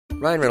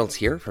Ryan Reynolds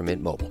here from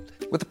Mint Mobile.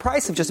 With the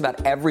price of just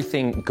about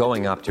everything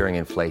going up during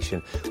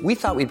inflation, we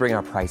thought we'd bring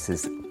our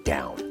prices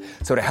down.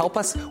 So to help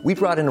us, we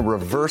brought in a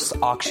reverse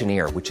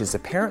auctioneer, which is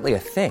apparently a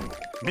thing.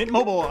 Mint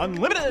Mobile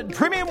Unlimited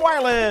Premium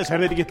Wireless. How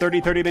to get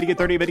 30, 30, bit to get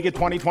 30, bit to get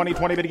 20, 20,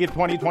 20, bit to get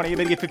 20, 20,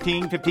 bit to get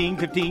 15, 15,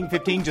 15,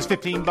 15, just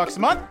 $15 a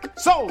month?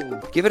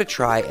 Sold! Give it a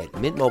try at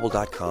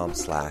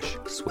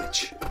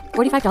mintmobile.com/switch.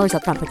 $45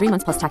 up front for 3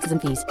 months plus taxes and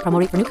fees. Promo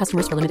rate for new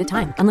customers for limited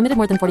time. Unlimited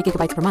more than 40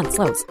 gigabytes per month.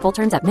 Slows full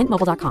terms at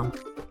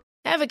mintmobile.com.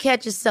 Ever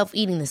catch yourself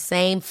eating the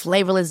same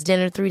flavorless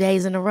dinner 3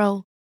 days in a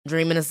row?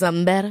 Dreaming of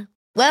something better?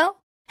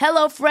 Well,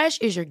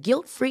 HelloFresh is your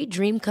guilt-free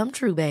dream come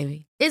true,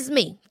 baby. It's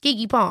me,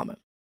 Keke Palmer.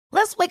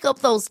 Let's wake up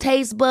those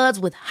taste buds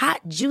with hot,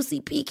 juicy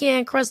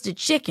pecan-crusted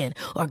chicken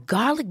or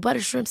garlic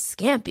butter shrimp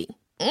scampi.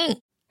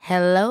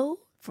 Hello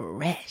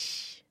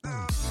Fresh.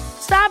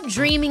 Stop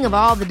dreaming of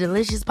all the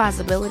delicious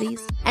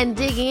possibilities and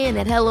dig in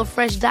at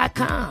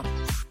HelloFresh.com.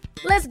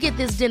 Let's get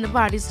this dinner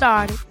party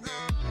started.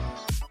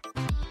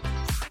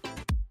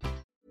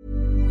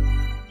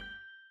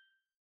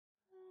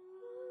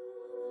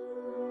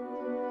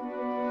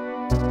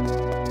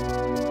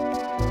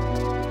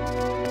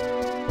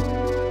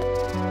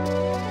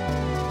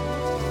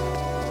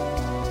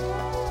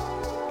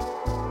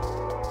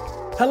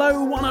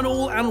 Hello, one and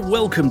all, and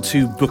welcome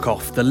to Book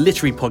Off, the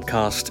literary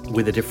podcast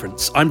with a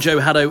difference. I'm Joe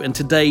Haddo, and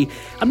today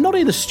I'm not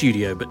in a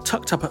studio, but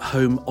tucked up at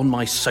home on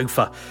my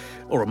sofa,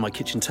 or on my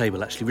kitchen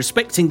table, actually,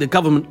 respecting the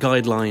government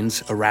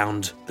guidelines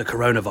around the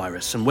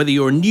coronavirus. And whether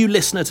you're a new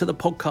listener to the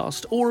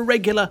podcast or a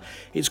regular,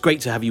 it's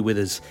great to have you with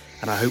us,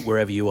 and I hope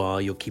wherever you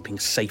are, you're keeping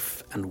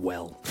safe and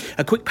well.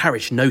 A quick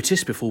parish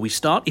notice before we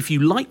start. If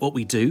you like what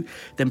we do,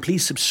 then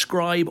please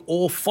subscribe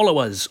or follow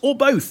us, or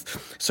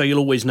both, so you'll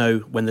always know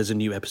when there's a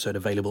new episode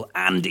available.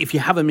 And if you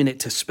have a minute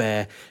to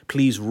spare,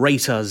 please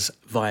rate us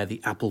via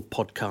the Apple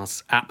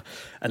Podcasts app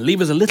and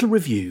leave us a little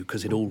review,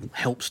 because it all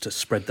helps to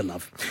spread the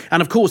love.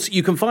 And of course,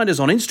 you can find us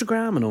on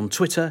Instagram and on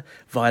Twitter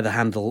via the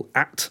handle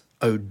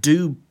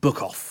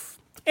 @ODoBookOff.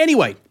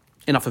 Anyway,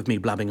 enough of me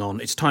blabbing on.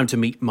 It's time to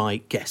meet my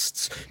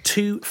guests,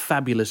 two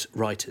fabulous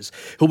writers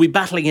who'll be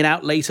battling it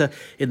out later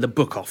in the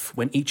Book Off,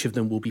 when each of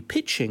them will be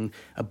pitching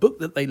a book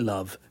that they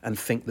love and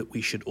think that we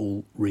should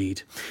all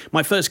read.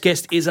 My first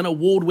guest is an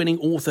award-winning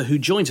author who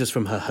joins us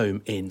from her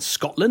home in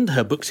Scotland.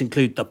 Her books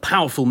include the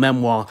powerful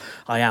memoir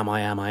I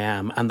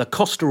Am, and the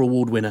Costa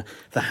Award winner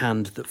The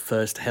Hand That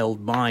First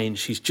Held Mine.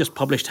 She's just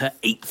published her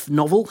 8th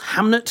novel,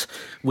 Hamnet,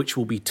 which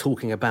we'll be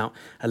talking about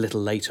a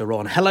little later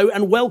on. Hello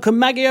and welcome,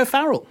 Maggie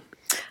O'Farrell.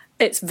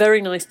 It's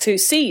very nice to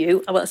see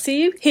you. Well,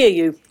 hear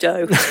you,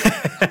 Joe.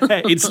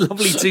 It's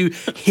lovely to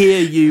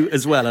hear you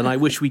as well, and I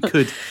wish we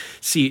could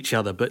see each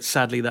other, but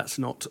sadly that's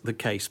not the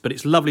case. But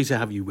it's lovely to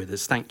have you with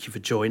us. Thank you for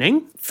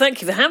joining. Thank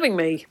you for having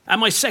me.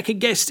 And my second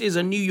guest is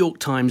a New York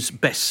Times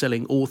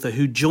best-selling author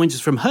who joins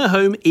us from her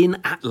home in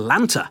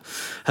Atlanta.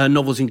 Her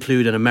novels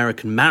include An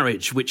American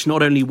Marriage, which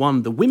not only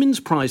won the Women's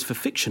Prize for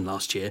Fiction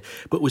last year,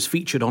 but was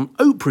featured on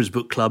Oprah's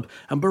book club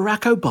and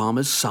Barack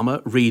Obama's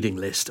summer reading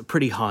list. A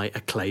pretty high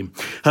acclaim.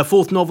 Her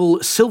 4th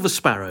novel, Silver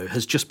Sparrow,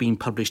 has just been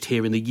published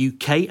here in the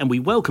UK, and we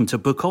welcome to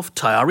Book Off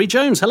Tayari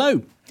Jones.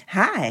 Hello.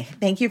 Hi,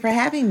 thank you for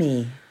having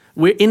me.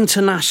 We're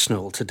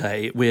international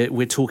today.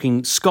 We're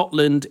talking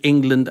Scotland,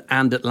 England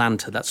and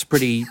Atlanta. That's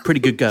pretty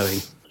good going.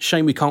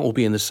 Shame we can't all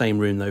be in the same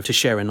room, though, to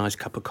share a nice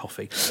cup of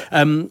coffee.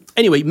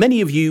 Anyway,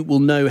 many of you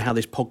will know how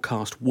this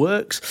podcast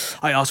works.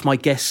 I ask my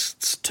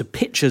guests to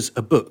pitch us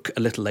a book a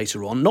little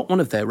later on, not one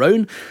of their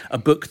own, a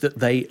book that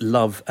they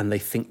love and they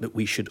think that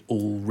we should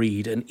all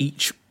read. And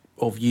each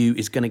of you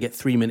is going to get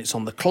 3 minutes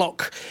on the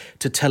clock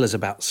to tell us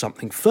about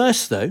something.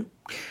 First, though,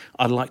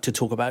 I'd like to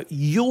talk about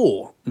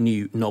your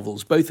new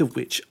novels, both of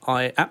which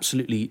I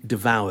absolutely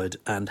devoured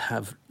and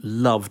have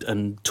loved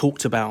and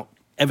talked about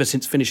ever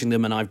since finishing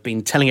them, and I've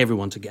been telling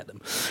everyone to get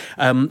them.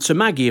 So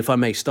Maggie, if I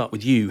may start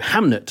with you,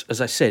 Hamnet,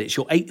 as I said, it's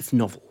your 8th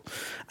novel,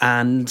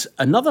 and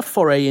another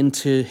foray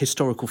into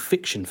historical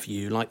fiction for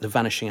you, like The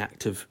Vanishing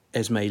Act of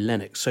Esme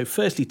Lennox. So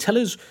firstly, tell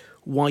us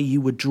why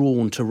you were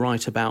drawn to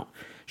write about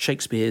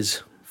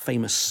Shakespeare's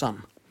famous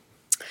son.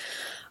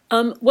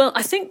 Well,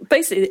 I think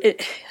basically,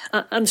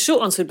 and the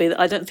short answer would be that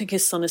I don't think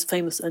his son is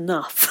famous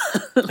enough.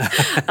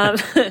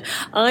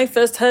 I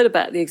first heard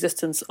about the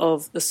existence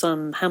of the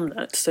son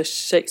Hamlet, so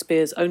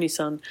Shakespeare's only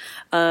son,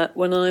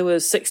 when I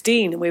was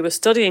 16 and we were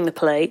studying the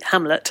play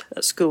Hamlet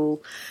at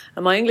school.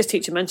 And my English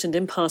teacher mentioned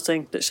in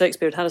passing that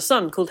Shakespeare had had a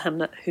son called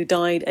Hamlet who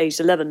died aged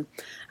 11.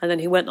 And then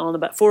he went on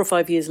about 4 or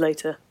 5 years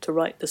later to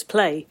write this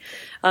play.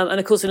 And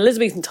of course, in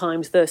Elizabethan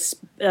times, the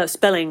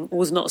spelling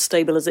was not as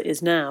stable as it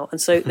is now. And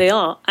so they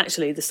are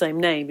actually the same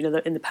name. You know,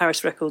 in the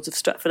parish records of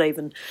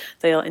Stratford-Avon,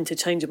 they are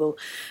interchangeable.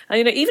 And,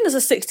 you know, even as a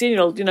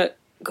 16-year-old, you know,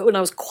 when I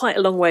was quite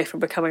a long way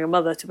from becoming a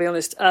mother, to be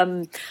honest,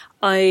 I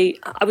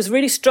was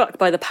really struck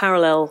by the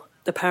parallel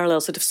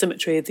sort of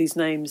symmetry of these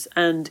names,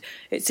 and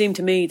it seemed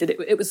to me that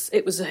it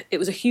was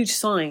a huge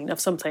sign of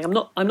something.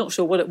 I'm not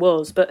sure what it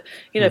was, but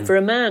you know, for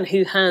a man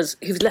who's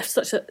left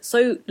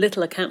so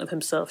little account of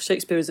himself,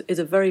 Shakespeare is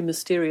a very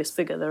mysterious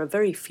figure. There are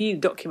very few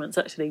documents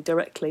actually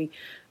directly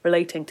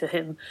relating to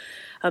him.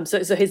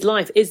 So his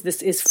life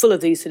is full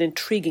of these sort of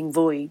intriguing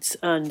voids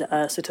and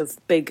sort of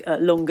big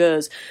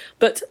longueurs.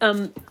 But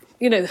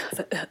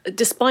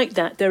despite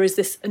that, there is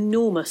this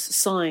enormous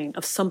sign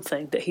of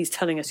something that he's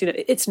telling us.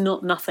 It's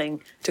not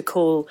nothing to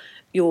call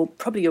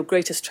probably your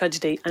greatest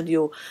tragedy and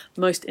your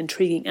most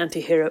intriguing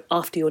anti-hero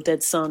after your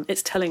dead son.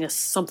 It's telling us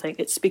something.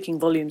 It's speaking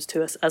volumes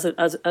to us as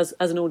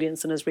an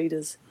audience and as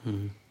readers.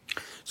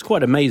 It's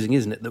quite amazing,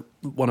 isn't it, that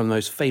one of the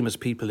most famous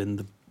people in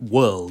the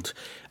world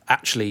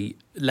actually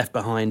left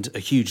behind a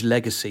huge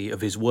legacy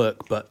of his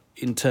work, but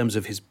in terms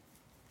of his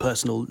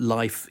personal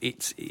life,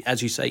 it's,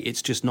 as you say,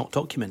 it's just not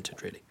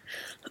documented, really.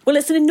 Well,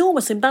 it's an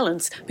enormous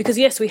imbalance because,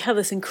 yes, we have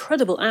this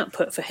incredible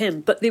output for him,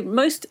 but the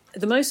most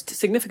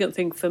significant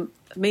thing for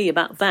me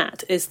about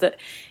that is that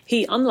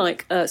he,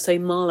 unlike, say,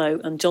 Marlowe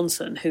and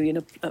Johnson,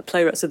 who,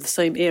 playwrights of the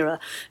same era,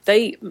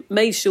 they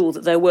made sure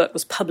that their work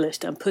was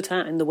published and put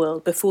out in the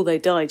world before they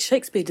died.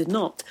 Shakespeare did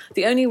not.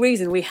 The only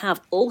reason we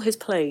have all his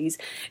plays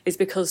is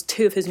because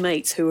two of his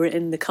mates who were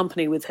in the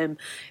company with him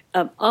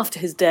after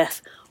his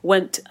death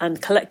went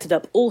and collected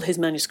up all his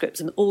manuscripts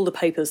and all the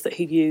papers that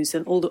he'd used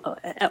and all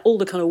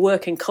the kind of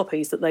working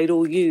copies that they'd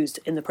all used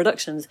in the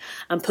productions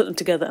and put them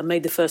together and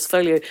made the first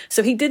folio.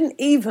 So he didn't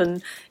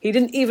even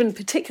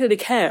particularly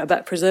care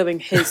about preserving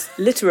his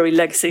literary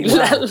legacy.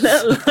 Wow.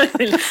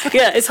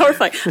 Yeah, it's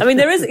horrifying. I mean,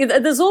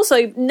 there's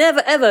also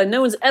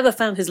no one's ever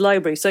found his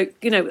library. So,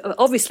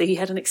 obviously he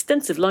had an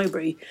extensive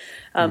library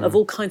of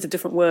all kinds of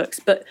different works,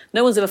 but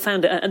no one's ever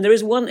found it. And there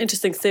is one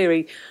interesting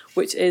theory,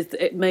 which is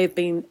that it may have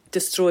been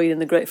destroyed in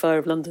the Great Fire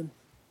of London.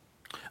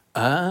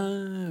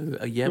 Oh,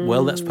 yeah,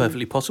 well, that's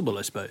perfectly possible,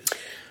 I suppose.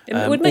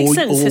 It would make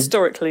sense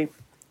historically.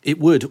 It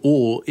would,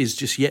 or is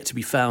just yet to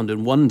be found,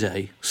 and one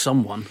day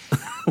someone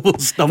will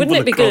stumble across it. Wouldn't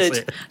it be good?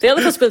 It. The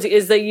other possibility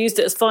is they used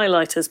it as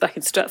firelighters back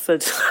in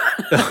Stratford.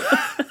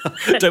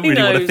 Don't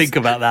really want to think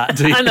about that,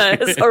 do you? I know,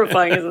 it's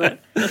horrifying, isn't it?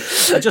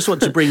 I just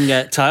want to bring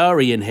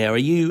Tayari in here. Are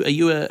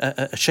you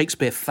a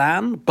Shakespeare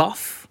fan,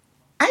 buff?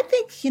 I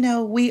think,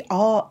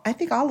 I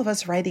think all of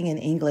us writing in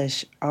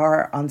English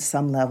are on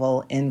some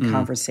level in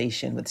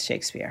conversation with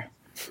Shakespeare.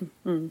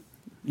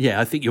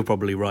 Yeah, I think you're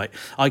probably right.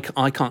 I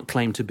can't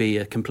claim to be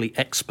a complete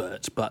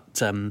expert,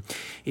 but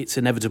it's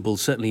inevitable.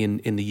 Certainly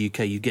in the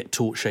UK, you get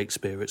taught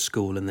Shakespeare at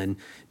school, and then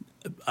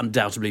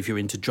undoubtedly, if you're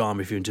into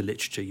drama, if you're into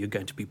literature, you're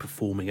going to be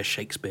performing a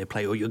Shakespeare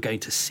play, or you're going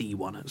to see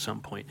one at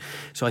some point.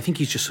 So I think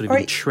he's just sort of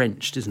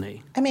entrenched, isn't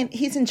he? I mean,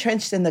 he's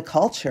entrenched in the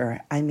culture.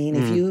 I mean,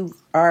 if you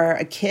are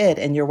a kid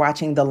and you're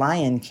watching The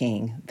Lion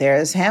King,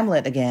 there's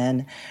Hamlet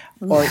again.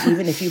 Or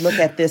even if you look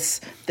at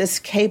this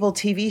cable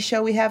TV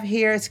show we have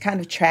here, it's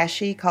kind of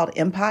trashy, called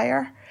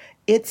Empire.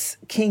 It's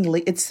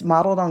it's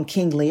modeled on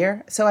King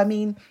Lear. So, I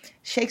mean,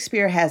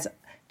 Shakespeare has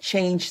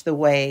changed the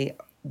way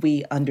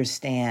we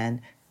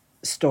understand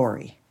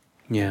story.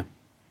 Yeah,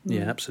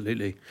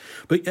 absolutely.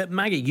 But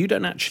Maggie, you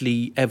don't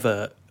actually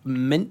ever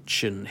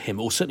mention him,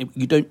 or certainly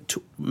you don't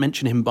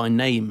mention him by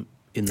name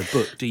in the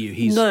book, do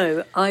you?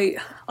 No, I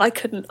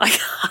couldn't.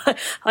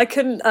 I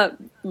couldn't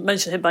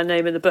mention him by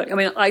name in the book. I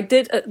mean, I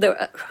did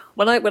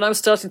when I was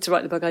starting to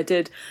write the book. I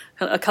did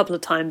a couple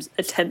of times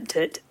attempt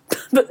it,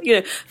 but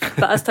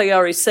as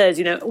Tayari says,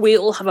 we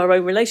all have our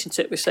own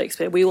relationship with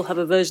Shakespeare. We all have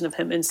a version of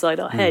him inside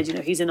our head.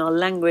 He's in our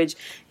language,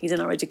 he's in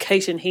our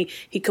education.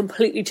 He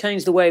completely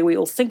changed the way we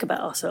all think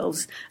about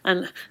ourselves,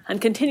 and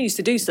continues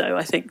to do so,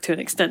 I think, to an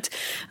extent.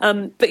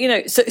 But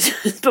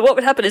but what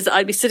would happen is that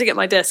I'd be sitting at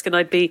my desk and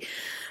I'd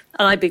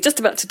be just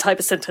about to type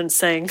a sentence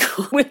saying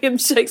William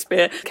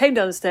Shakespeare came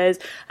down the stairs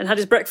and had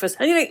his breakfast.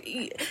 And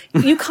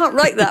you can't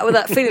write that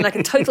without feeling like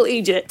a total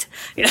idiot.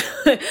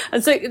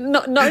 And so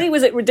not only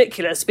was it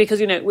ridiculous because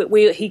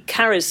he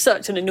carries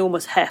such an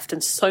enormous heft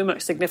and so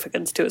much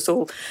significance to us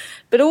all,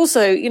 but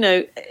also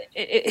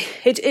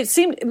it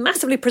seemed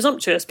massively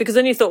presumptuous because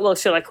then you thought, well,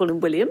 should I call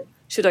him William?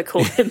 Should I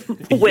call him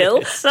Will?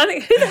 And I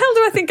think, who the hell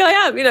do I think I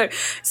am?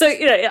 So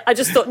I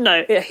just thought,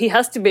 no, he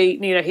has to be.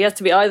 He has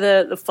to be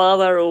either the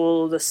father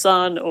or the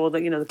son or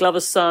the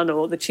Glover's son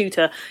or the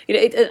tutor.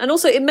 And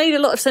also it made a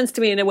lot of sense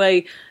to me in a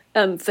way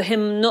for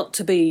him not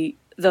to be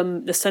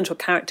the central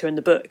character in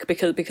the book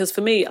because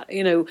for me,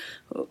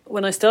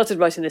 when I started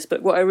writing this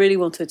book, what I really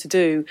wanted to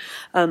do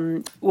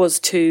was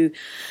to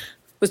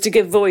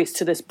give voice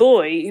to this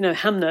boy,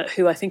 Hamlet,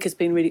 who I think has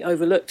been really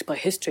overlooked by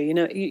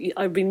history.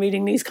 I've been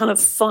reading these kind of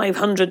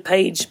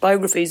 500-page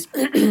biographies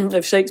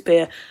of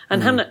Shakespeare,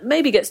 and Hamlet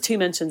maybe gets 2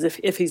 mentions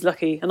if he's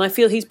lucky, and I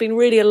feel he's been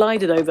really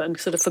elided over and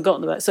sort of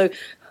forgotten about. So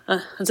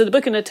the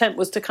book, in an attempt,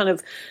 was to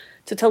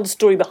tell the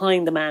story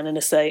behind the man in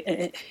a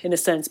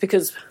sense,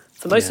 because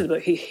for most of the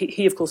book,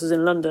 he of course is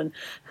in London,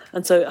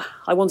 and so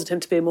I wanted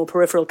him to be a more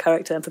peripheral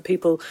character and for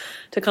people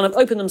to kind of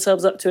open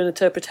themselves up to an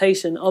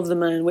interpretation of the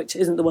man which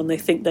isn't the one they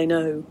think they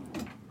know.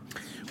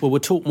 Well,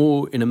 we'll talk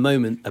more in a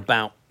moment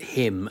about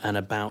him and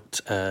about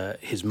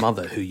his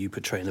mother, who you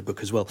portray in the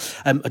book as well.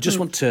 I just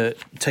want to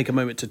take a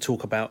moment to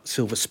talk about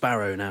Silver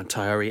Sparrow now,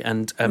 Tayari,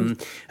 and An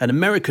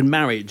American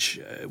Marriage,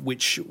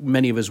 which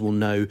many of us will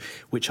know,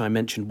 which I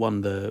mentioned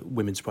won the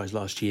Women's Prize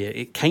last year.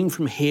 It came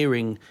from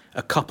hearing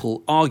a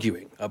couple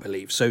arguing, I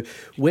believe. So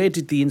where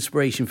did the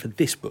inspiration for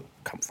this book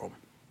come from?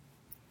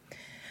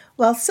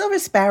 Well, Silver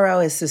Sparrow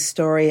is the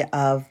story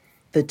of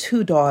the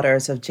two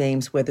daughters of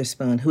James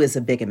Witherspoon, who is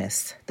a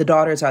bigamist. The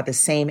daughters are the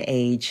same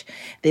age.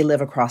 They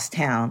live across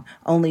town.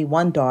 Only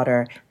one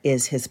daughter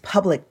is his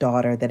public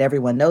daughter that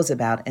everyone knows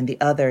about, and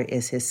the other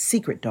is his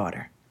secret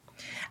daughter.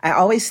 I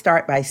always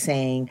start by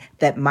saying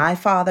that my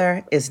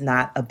father is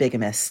not a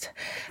bigamist,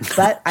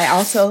 but I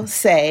also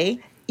say,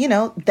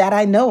 that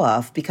I know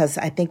of, because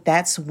I think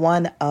that's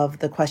one of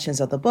the questions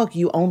of the book.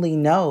 You only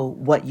know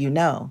what you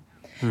know.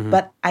 Mm-hmm.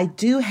 But I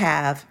do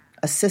have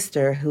a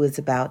sister who is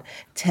about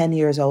 10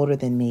 years older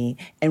than me,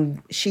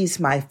 and she's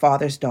my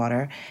father's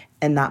daughter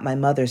and not my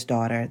mother's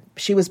daughter.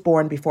 She was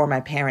born before my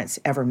parents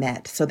ever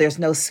met, so there's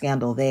no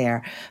scandal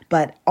there.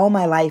 But all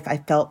my life, I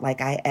felt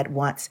like I at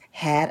once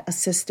had a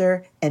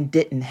sister and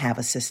didn't have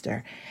a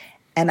sister.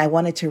 And I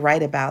wanted to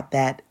write about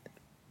that,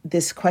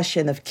 this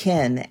question of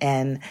kin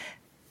and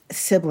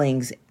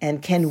siblings,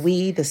 and can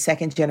we, the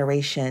second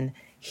generation,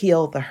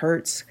 heal the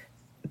hurts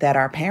that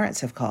our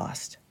parents have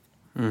caused?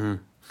 Mm-hmm.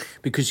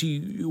 Because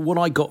what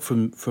I got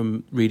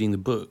from reading the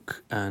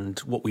book, and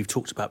what we've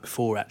talked about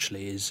before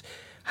actually, is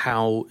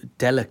how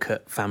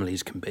delicate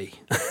families can be.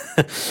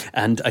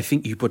 And I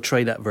think you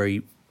portray that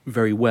very,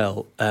 very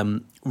well.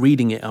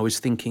 Reading it, I was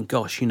thinking,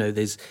 gosh,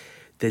 it's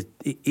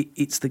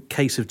the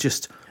case of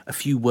just a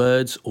few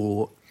words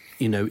or,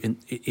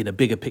 in a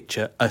bigger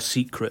picture, a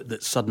secret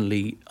that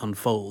suddenly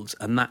unfolds,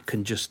 and that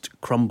can just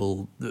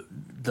crumble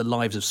the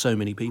lives of so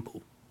many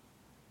people.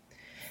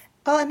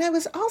 Oh, and I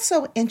was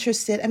also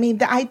interested,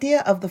 the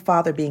idea of the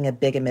father being a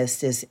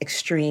bigamist is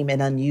extreme and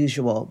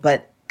unusual,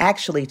 but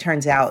actually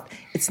turns out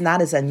it's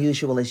not as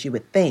unusual as you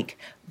would think.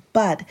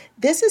 But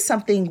this is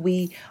something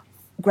we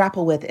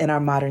grapple with in our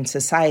modern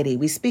society.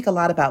 We speak a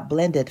lot about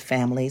blended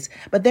families,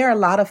 but there are a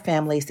lot of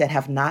families that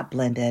have not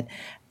blended.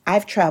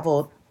 I've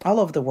traveled all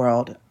over the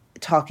world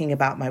talking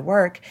about my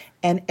work,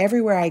 and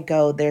everywhere I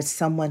go, there's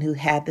someone who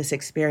had this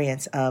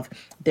experience of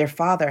their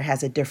father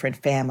has a different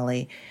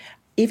family.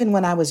 Even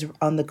when I was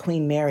on the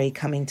Queen Mary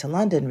coming to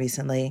London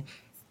recently,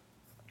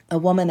 a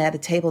woman at a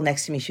table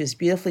next to me, she was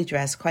beautifully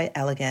dressed, quite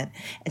elegant,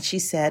 and she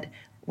said,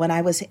 when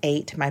I was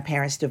 8, my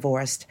parents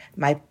divorced.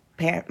 My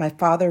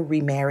father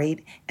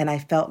remarried, and I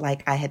felt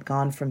like I had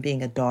gone from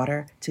being a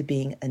daughter to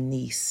being a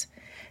niece.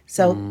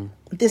 So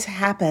this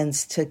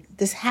happens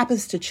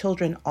to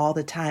children all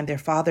the time. Their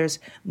fathers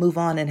move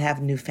on and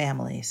have new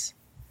families.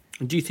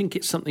 Do you think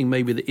it's something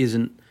maybe that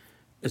isn't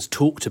as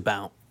talked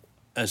about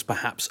as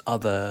perhaps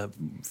other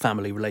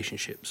family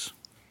relationships?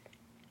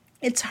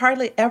 It's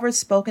hardly ever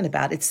spoken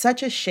about. It's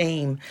such a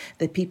shame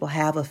that people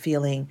have a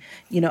feeling,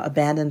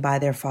 abandoned by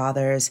their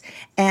fathers.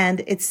 And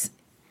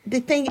the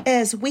thing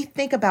is, we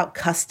think about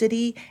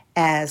custody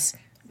as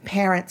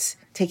parents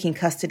taking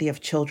custody of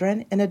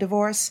children in a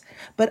divorce,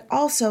 but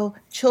also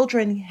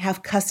children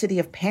have custody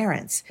of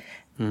parents.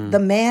 The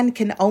man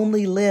can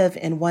only live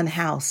in one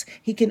house.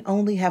 He can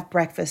only have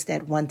breakfast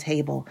at one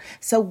table.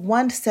 So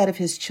one set of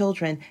his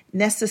children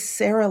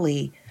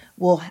necessarily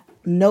will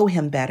know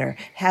him better,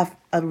 have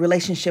a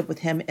relationship with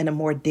him in a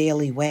more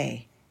daily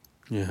way.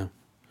 Yeah.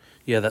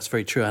 Yeah, that's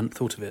very true. I hadn't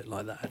thought of it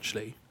like that,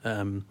 actually.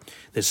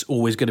 There's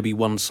always going to be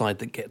one side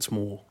that gets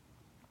more,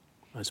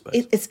 I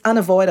suppose. It's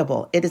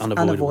unavoidable. It is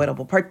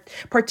unavoidable,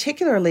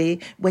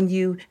 particularly when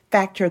you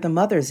factor the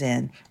mothers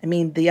in.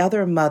 The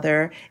other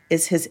mother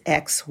is his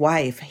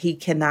ex-wife. He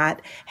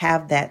cannot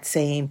have that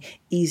same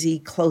easy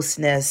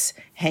closeness,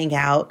 hang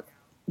out,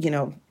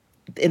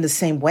 in the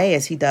same way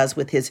as he does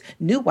with his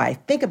new wife.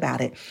 Think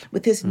about it.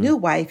 With his new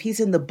wife, he's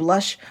in the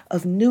blush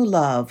of new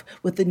love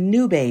with the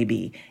new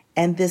baby.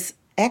 And this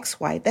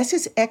ex-wife, that's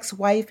his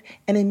ex-wife,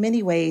 and in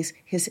many ways,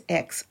 his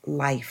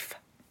ex-life.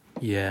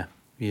 Yeah.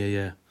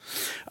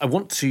 I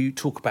want to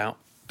talk about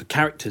the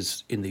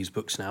characters in these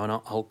books now, and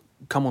I'll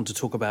come on to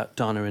talk about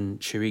Dana and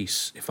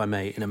Charisse, if I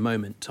may, in a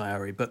moment,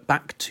 Tayari. But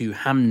back to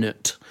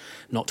Hamnet,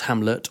 not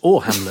Hamlet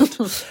or Hamlet,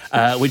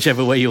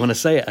 whichever way you want to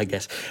say it, I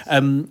guess.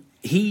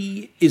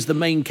 He is the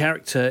main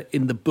character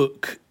in the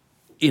book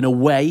in a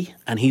way,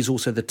 and he's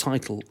also the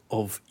title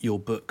of your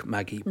book,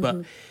 Maggie. Mm-hmm.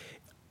 But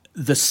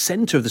the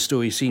centre of the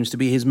story seems to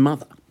be his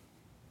mother.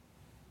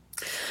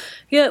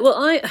 Yeah, well,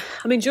 I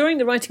mean, during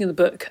the writing of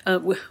the book,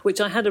 which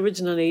I had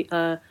originally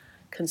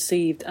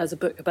conceived as a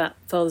book about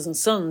fathers and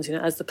sons,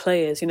 as the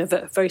play is,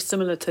 very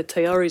similar to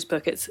Tayari's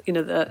book. It's,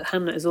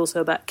 Hamnet is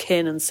also about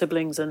kin and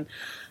siblings and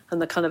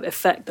the kind of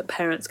effect that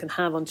parents can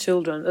have on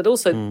children, but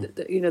also,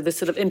 this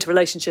sort of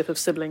interrelationship of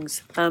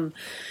siblings.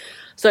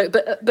 So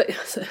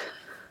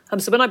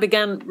when I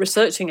began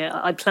researching it,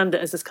 I planned it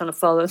as this kind of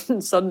father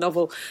and son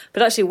novel.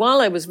 But actually,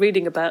 while I was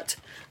reading about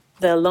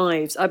their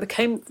lives, I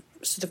became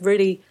sort of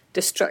really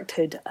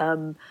distracted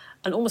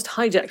and almost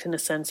hijacked in a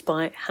sense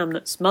by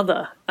Hamlet's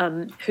mother,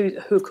 who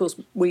of course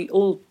we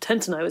all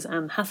tend to know as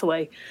Anne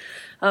Hathaway.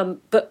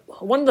 But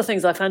one of the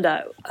things I found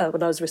out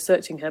when I was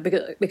researching her,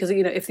 because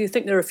if you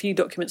think there are a few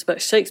documents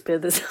about Shakespeare,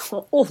 there's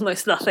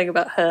almost nothing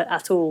about her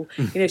at all.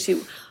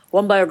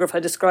 One biographer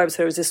describes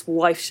her as this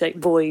wife-shaped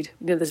void.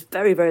 There's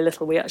very, very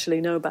little we actually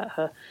know about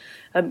her.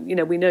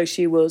 We know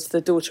she was the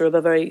daughter of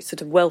a very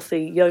sort of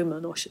wealthy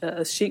yeoman or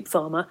a sheep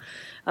farmer,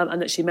 and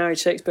that she married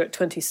Shakespeare at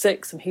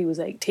 26 and he was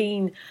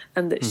 18,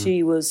 and that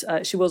she was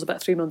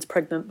about 3 months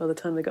pregnant by the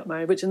time they got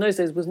married, which in those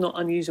days was not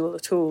unusual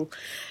at all.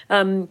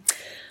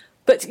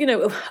 But,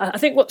 I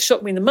think what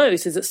shocked me the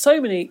most is that so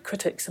many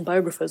critics and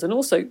biographers, and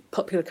also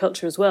popular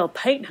culture as well,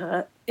 paint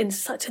her in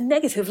such a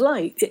negative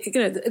light,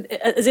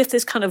 as if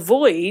this kind of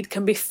void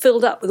can be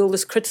filled up with all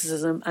this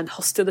criticism and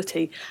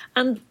hostility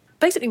and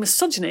basically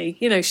misogyny.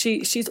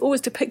 She's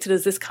always depicted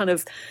as this kind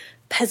of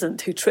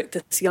peasant who tricked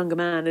this younger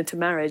man into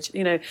marriage,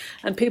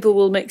 and people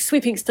will make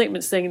sweeping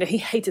statements saying, he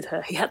hated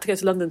her, he had to go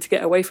to London to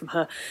get away from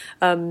her,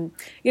 and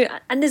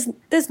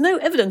there's no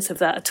evidence of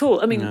that at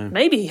all. I mean,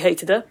 maybe he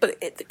hated her, but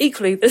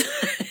equally,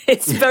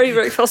 it's very,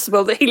 very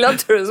possible that he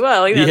loved her as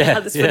well. They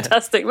had this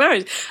fantastic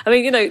marriage. I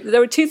mean,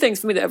 there were two things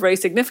for me that are very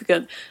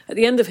significant. At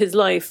the end of his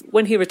life,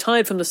 when he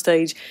retired from the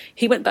stage,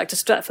 he went back to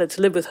Stratford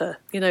to live with her.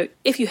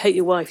 If you hate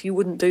your wife, you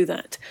wouldn't do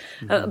that.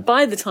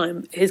 By the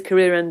time his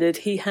career ended,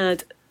 he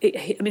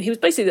was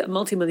basically a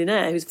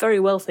multi-millionaire. He was very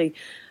wealthy,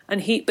 but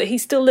he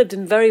still lived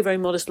in very, very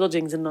modest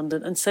lodgings in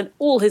London and sent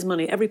all his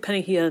money, every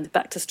penny he earned,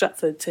 back to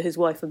Stratford to his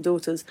wife and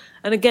daughters.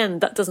 And again,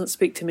 that doesn't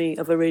speak to me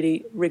of a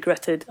really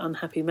regretted,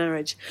 unhappy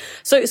marriage.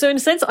 So in a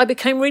sense, I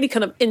became really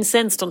kind of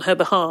incensed on her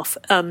behalf.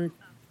 And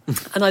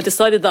I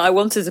decided that I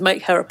wanted to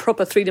make her a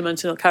proper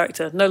three-dimensional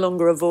character, no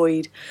longer a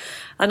void.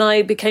 And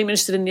I became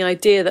interested in the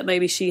idea that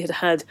maybe she had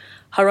had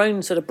her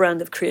own sort of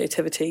brand of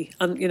creativity,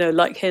 and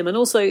like him, and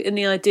also in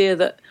the idea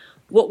that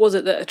what was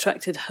it that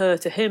attracted her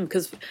to him?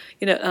 Because,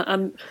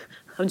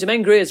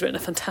 Germaine Greer has written a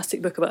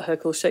fantastic book about her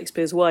called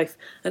Shakespeare's Wife.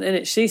 And in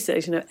it she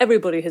says,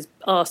 everybody has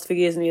asked for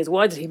years and years,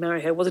 why did he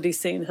marry her? What did he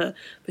see in her?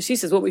 But she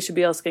says what we should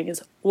be asking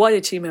is, why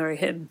did she marry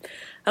him?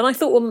 And I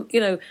thought,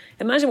 well,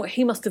 imagine what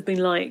he must have been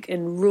like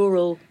in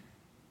rural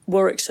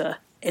Warwickshire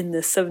in the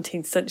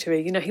 17th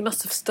century. He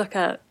must have stuck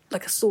out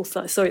like a sore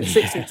thumb. Sorry, the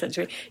 16th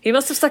century. He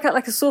must have stuck out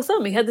like a sore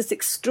thumb. He had this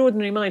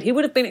extraordinary mind. He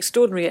would have been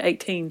extraordinary at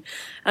 18.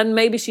 And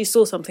maybe she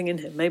saw something in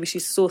him. Maybe she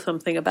saw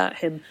something about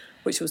him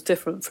which was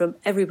different from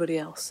everybody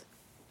else.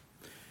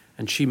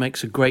 And she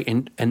makes a great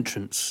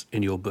entrance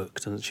in your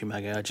book, doesn't she,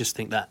 Maggie? I just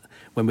think that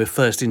when we're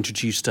first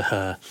introduced to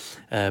her,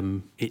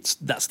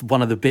 that's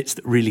one of the bits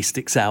that really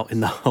sticks out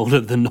in the whole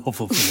of the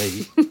novel for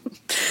me.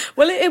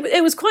 Well,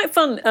 it was quite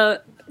fun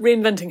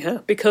reinventing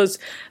her, because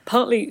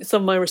partly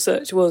some of my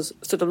research was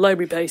sort of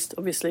library-based,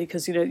 obviously,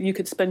 because, you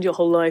could spend your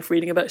whole life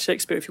reading about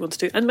Shakespeare if you wanted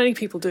to, and many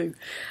people do.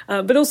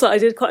 But also I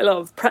did quite a lot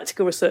of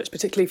practical research,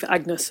 particularly for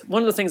Agnes.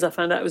 One of the things I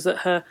found out was that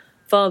her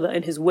father,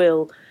 in his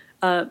will,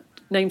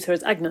 names her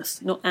as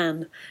Agnes, not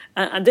Anne.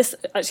 And this,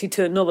 actually,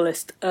 to a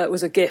novelist,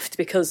 was a gift,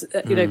 because,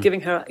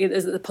 giving her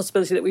there's the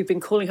possibility that we've been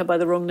calling her by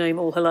the wrong name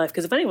all her life,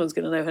 because if anyone's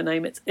going to know her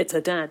name, it's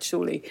her dad,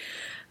 surely.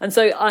 And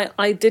so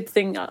I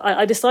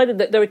decided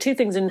that there were two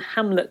things in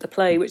Hamlet, the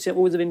play, which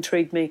always have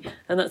intrigued me,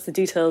 and that's the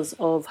details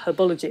of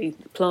herbology,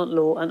 plant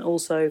law, and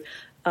also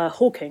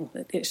hawking.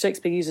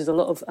 Shakespeare uses a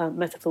lot of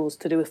metaphors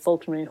to do with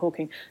falconry and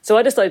hawking. So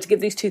I decided to give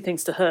these two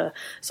things to her.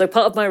 So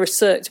part of my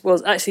research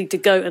was actually to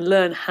go and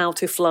learn how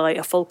to fly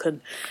a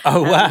falcon.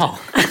 Oh, wow.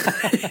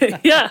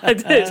 Yeah, I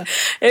did.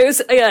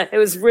 It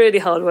was really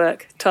hard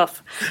work,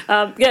 tough.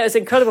 It was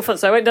incredible fun.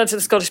 So I went down to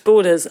the Scottish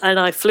borders and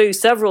I flew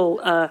several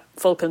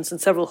falcons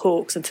and several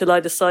hawks until I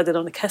decided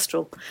on a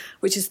kestrel,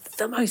 which is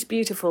the most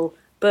beautiful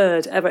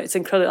bird ever. It's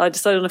incredible. I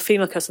decided on a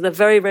female kestrel. They're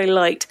very, very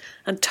light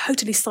and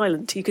totally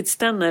silent. You could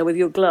stand there with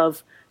your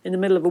glove in the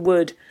middle of a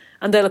wood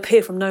and they'll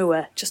appear from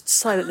nowhere, just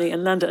silently,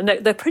 and land. And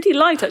they're pretty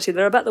light, actually.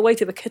 They're about the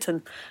weight of a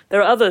kitten.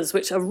 There are others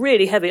which are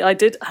really heavy. I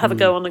did have a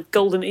go on a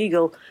golden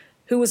eagle,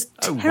 who was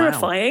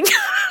terrifying.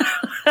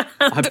 Wow.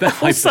 I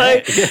bet.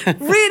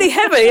 Really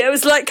heavy. It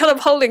was like kind of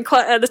holding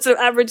quite a sort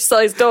of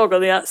average-sized dog on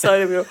the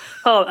outside of your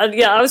arm.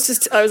 And I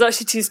was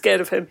actually too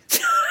scared of him.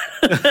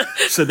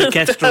 So the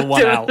kestrel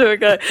won out.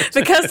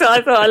 The kestrel,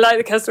 I like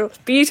the kestrel.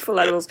 Beautiful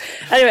animals.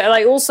 Anyway, and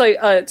I also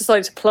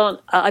decided to plant.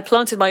 I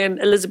planted my own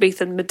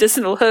Elizabethan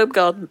medicinal herb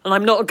garden, and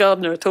I'm not a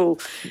gardener at all,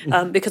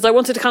 because I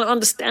wanted to kind of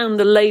understand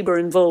the labour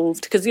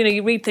involved. Because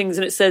you read things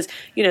and it says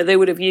they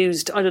would have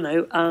used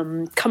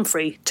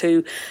comfrey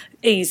to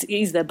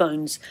ease their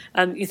bones,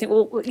 and you think,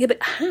 well, yeah,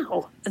 but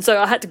how? And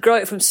so I had to grow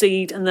it from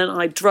seed, and then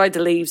I dried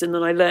the leaves, and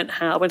then I learned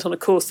how. I went on a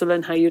course to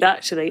learn how you'd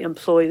actually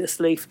employ this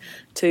leaf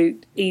to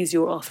ease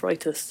your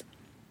arthritis.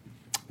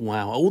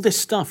 Wow, all this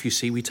stuff, you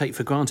see, we take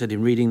for granted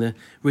in reading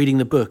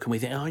the book, and we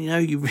think,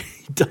 you've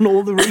done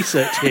all the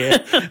research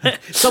here.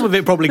 Some of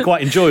it probably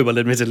quite enjoyable,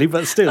 admittedly,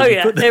 but still. Oh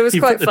yeah, it was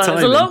quite fun. It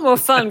was a lot more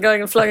fun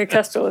going and flying a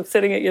kestrel and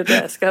sitting at your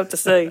desk, I have to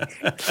say.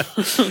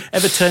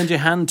 Ever turned your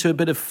hand to a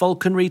bit of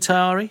falconry,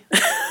 Tari?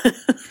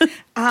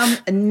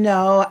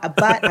 No,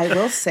 but I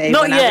will say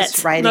Not when yet. I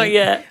was writing, Not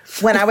yet.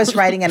 when I was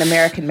writing An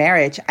American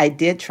Marriage, I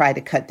did try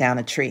to cut down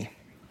a tree.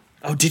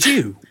 Oh, did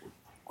you?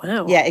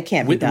 Wow. Yeah, it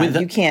can't be done.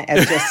 You can't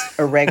as just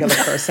a regular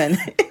person.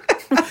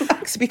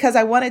 It's because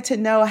I wanted to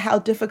know how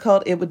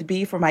difficult it would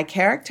be for my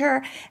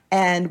character.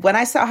 And when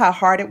I saw how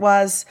hard it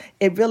was,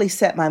 it really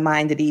set my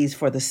mind at ease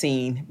for the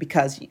scene,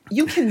 because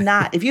you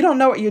cannot, if you don't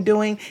know what you're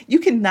doing, you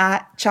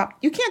can't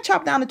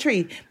chop down a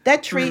tree.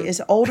 That tree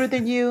is older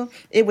than you.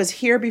 It was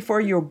here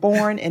before you were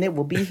born, and it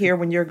will be here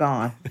when you're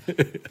gone.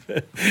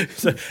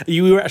 So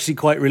you were actually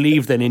quite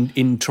relieved then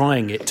in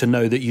trying it to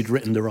know that you'd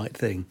written the right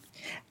thing.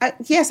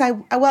 Yes,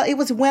 well, it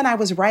was when I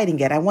was writing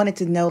it. I wanted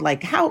to know,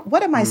 like,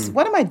 what am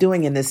I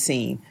doing in this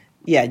scene?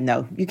 Yeah,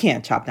 no, you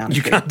can't chop down a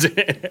tree. You can't do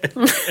it.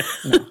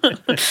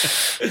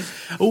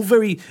 All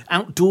very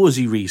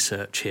outdoorsy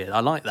research here.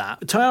 I like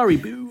that.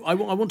 Tayari, I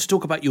want to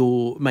talk about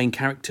your main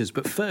characters,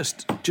 but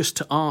first, just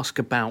to ask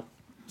about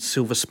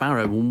Silver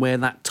Sparrow and where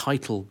that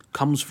title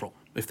comes from,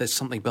 if there's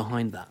something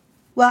behind that.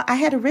 Well, I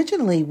had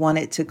originally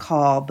wanted to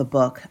call the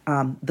book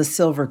The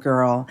Silver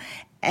Girl,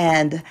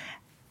 and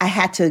I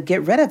had to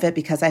get rid of it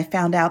because I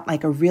found out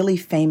like a really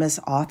famous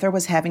author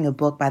was having a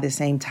book by the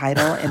same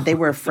title, and they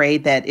were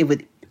afraid that it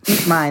would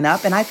eat mine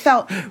up. And I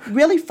felt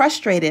really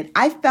frustrated.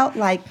 I felt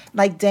like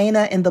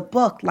Dana in the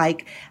book,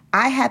 like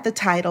I had the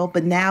title,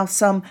 but now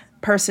some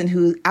person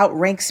who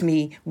outranks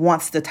me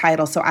wants the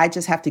title, so I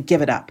just have to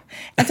give it up.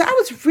 And so I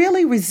was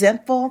really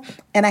resentful,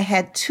 and I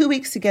had 2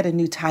 weeks to get a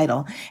new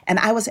title. And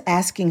I was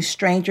asking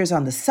strangers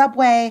on the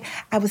subway.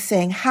 I was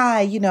saying,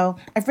 hi,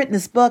 I've written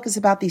this book. It's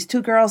about these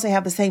two girls. They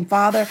have the same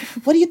father.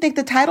 What do you think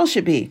the title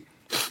should be?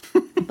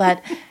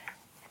 But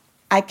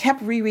I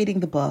kept rereading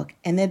the book,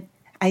 and then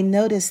I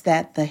noticed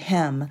that the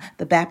hymn,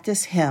 the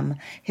Baptist hymn,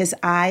 His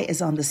Eye is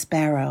on the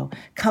Sparrow,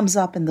 comes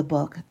up in the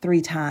book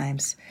 3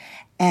 times.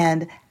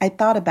 And I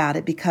thought about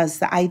it because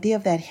the idea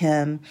of that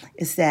hymn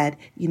is that,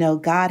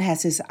 God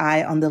has his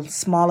eye on the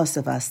smallest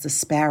of us, the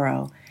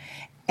sparrow.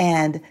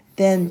 And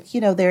then,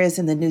 there is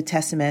in the New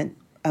Testament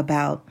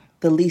about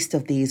the least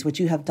of these, what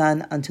you have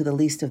done unto the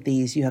least of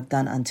these, you have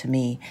done unto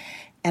me.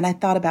 And I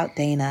thought about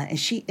Dana, and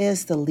she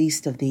is the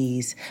least of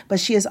these, but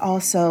she is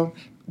also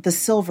the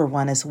silver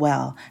one as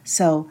well.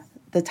 So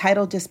the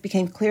title just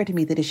became clear to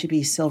me that it should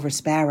be Silver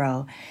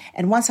Sparrow.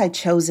 And once I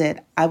chose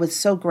it, I was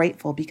so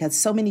grateful because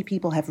so many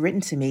people have written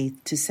to me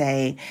to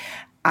say,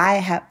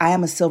 I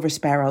am a Silver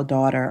Sparrow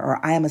daughter, or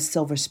I am a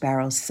Silver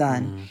Sparrow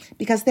son,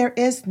 because there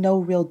is no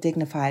real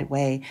dignified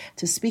way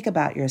to speak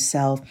about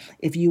yourself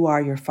if you are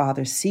your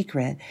father's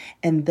secret.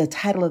 And the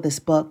title of this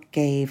book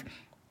gave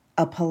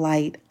a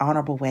polite,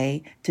 honorable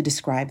way to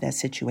describe that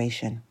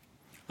situation.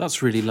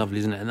 That's really lovely,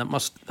 isn't it? And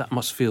that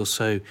must feel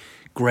so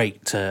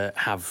great to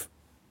have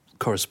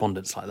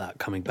correspondence like that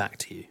coming back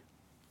to you.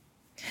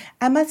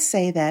 I must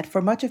say that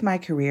for much of my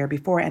career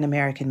before An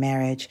American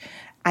Marriage,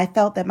 I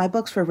felt that my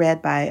books were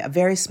read by a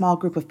very small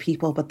group of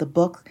people, but the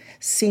book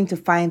seemed to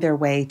find their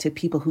way to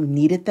people who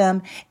needed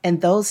them.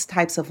 And those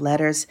types of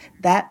letters,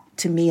 that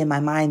to me in my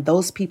mind,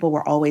 those people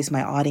were always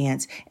my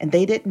audience. And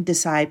they didn't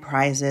decide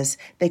prizes.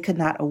 They could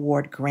not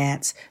award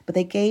grants, but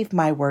they gave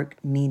my work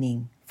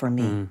meaning for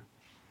me.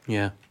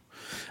 Yeah.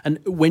 And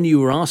when you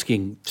were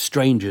asking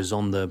strangers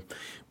on the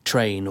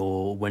train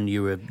or when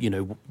you were,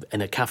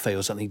 in a cafe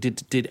or something,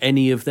 did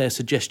any of their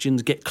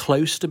suggestions get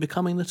close to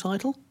becoming the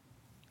title?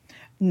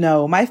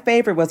 No, my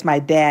favorite was my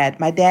dad.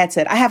 My dad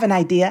said, I have an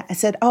idea. I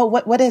said, oh,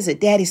 what is it?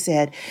 Daddy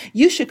said,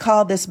 you should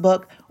call this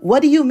book,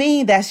 What Do You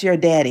Mean That's Your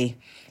Daddy?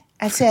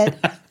 I said,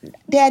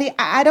 Daddy,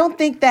 I don't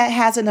think that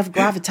has enough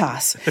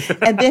gravitas.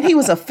 And then he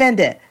was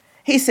offended.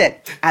 He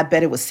said, I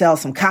bet it would sell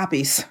some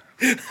copies.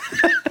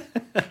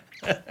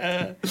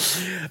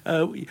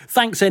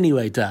 Thanks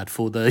anyway, Dad,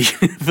 for the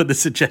for the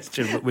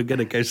suggestion, but we're going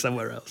to go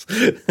somewhere else.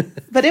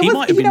 But it he was,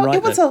 might have been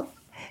right.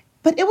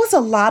 But it was a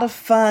lot of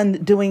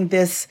fun doing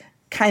this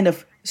kind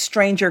of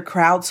stranger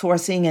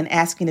crowdsourcing and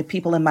asking the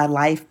people in my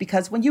life,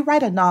 because when you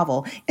write a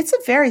novel, it's a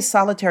very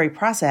solitary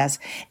process.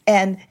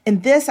 And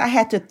in this, I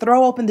had to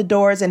throw open the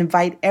doors and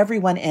invite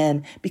everyone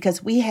in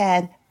because we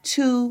had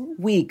 2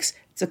 weeks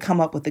to come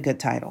up with a good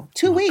title.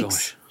 2 weeks.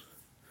 Gosh.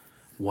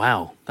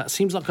 Wow, that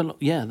seems like a lot.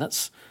 Yeah,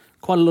 that's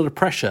quite a lot of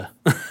pressure.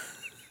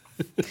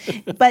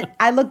 But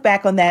I look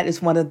back on that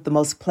as one of the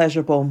most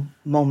pleasurable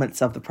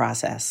moments of the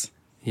process.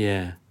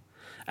 Yeah.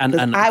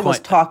 And I was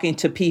talking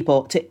to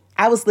people.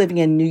 I was living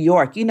in New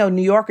York.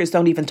 New Yorkers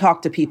don't even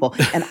talk to people.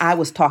 And I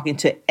was talking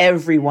to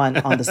everyone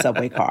on the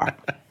subway car.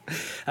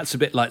 That's a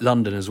bit like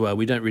London as well.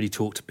 We don't really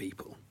talk to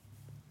people.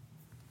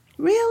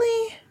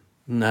 Really?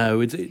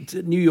 No,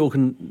 New York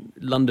and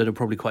London are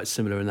probably quite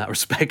similar in that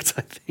respect,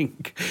 I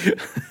think.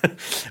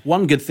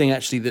 One good thing,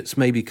 actually, that's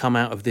maybe come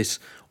out of this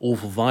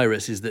awful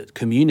virus is that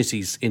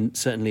communities,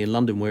 certainly in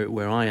London,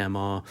 where I am,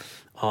 are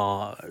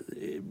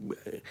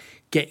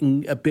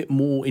getting a bit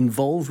more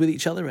involved with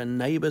each other, and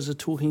neighbours are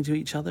talking to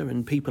each other,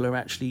 and people are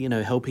actually,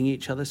 helping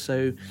each other.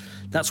 So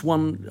that's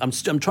one. I'm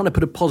trying to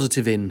put a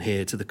positive in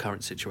here to the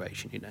current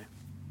situation,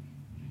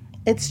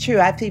 It's true.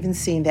 I've even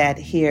seen that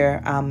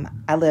here.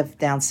 I live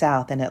down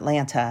south in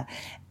Atlanta,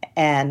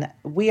 and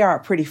we are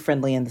pretty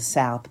friendly in the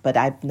South, but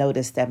I've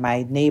noticed that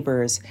my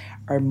neighbors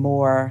are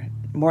more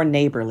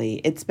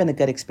neighborly. It's been a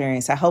good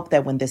experience. I hope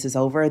that when this is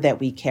over that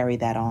we carry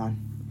that on.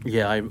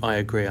 Yeah, I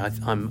agree.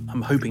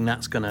 I'm hoping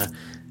that's going to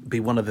be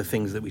one of the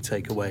things that we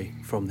take away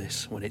from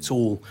this when it's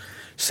all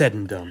said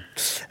and done.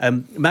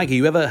 Maggie,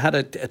 you ever had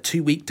a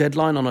 2-week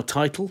deadline on a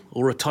title,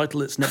 or a title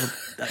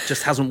that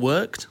just hasn't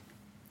worked?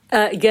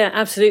 Yeah,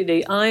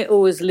 absolutely. I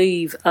always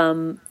leave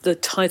the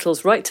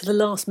titles right to the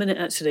last minute,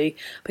 actually,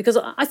 because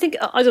I think,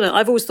 I don't know,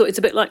 I've always thought it's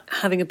a bit like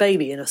having a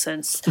baby in a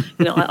sense.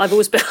 You know, I've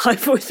always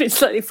been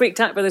slightly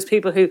freaked out by those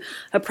people who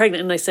are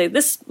pregnant and they say,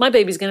 my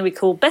baby's going to be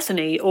called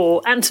Bethany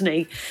or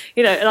Anthony,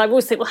 you know, and I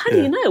always think, well, how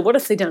do you know? What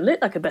if they don't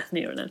look like a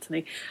Bethany or an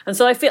Anthony? And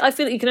so I feel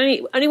that you can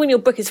only when your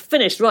book is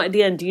finished right at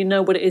the end do you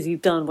know what it is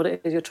you've done, what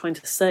it is you're trying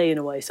to say in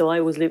a way. So I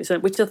always leave it so,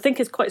 which I think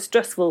is quite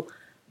stressful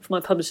for my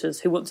publishers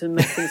who want to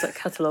make things like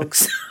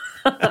catalogues.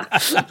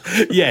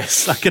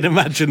 Yes, I can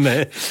imagine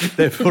they're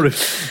probably,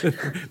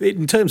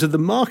 in terms of the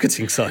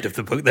marketing side of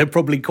the book, they're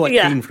probably quite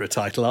keen for a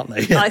title, aren't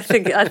they? I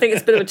think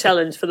it's a bit of a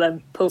challenge for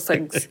them, poor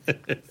things.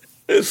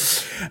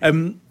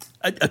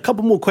 A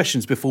couple more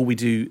questions before we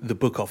do the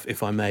book off,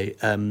 if I may,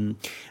 and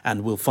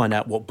we'll find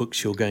out what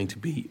books you're going to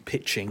be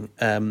pitching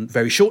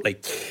very shortly.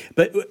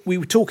 But we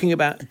were talking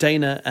about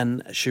Dana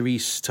and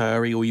Charisse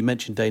Tayari, or you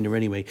mentioned Dana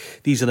anyway.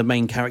 These are the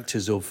main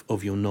characters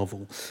of your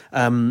novel.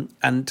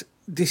 And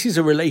this is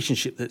a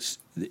relationship that's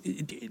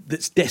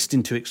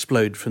destined to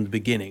explode from the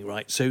beginning,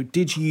 right? So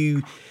did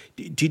you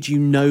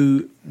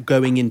know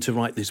going in to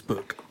write this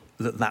book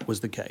that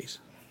was the case?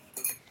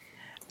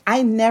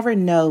 I never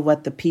know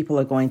what the people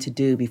are going to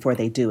do before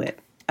they do it.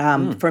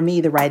 For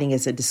me, the writing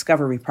is a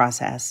discovery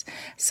process.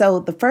 So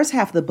the first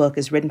half of the book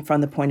is written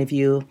from the point of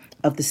view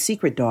of the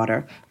secret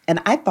daughter.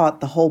 And I thought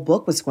the whole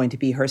book was going to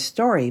be her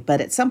story. But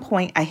at some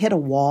point, I hit a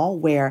wall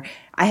where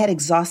I had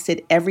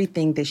exhausted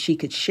everything that she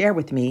could share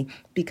with me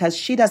because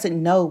she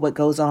doesn't know what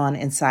goes on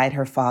inside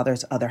her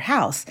father's other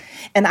house.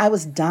 And I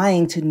was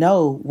dying to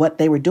know what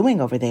they were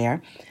doing over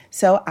there.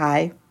 So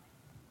I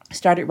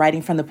started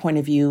writing from the point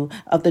of view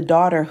of the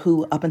daughter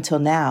who, up until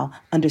now,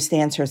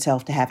 understands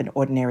herself to have an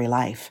ordinary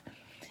life.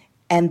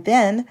 And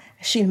then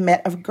she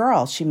met a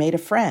girl, she made a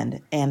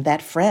friend, and that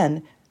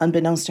friend,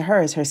 unbeknownst to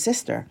her, is her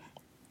sister.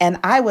 And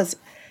I was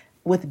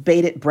with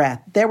bated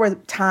breath. There were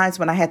times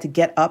when I had to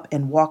get up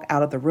and walk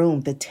out of the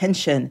room. The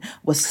tension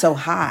was so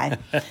high.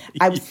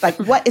 I was like,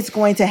 what is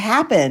going to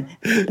happen?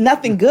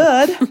 Nothing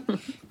good.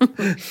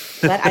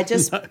 But I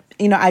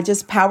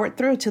just powered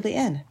through to the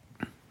end.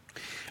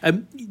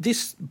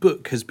 This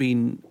book has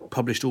been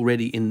published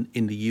already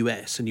in the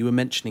US, and you were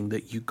mentioning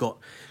that you got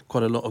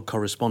quite a lot of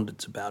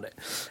correspondence about it.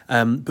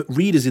 But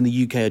readers in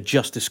the UK are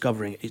just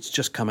discovering it. It's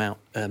just come out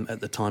at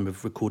the time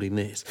of recording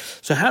this.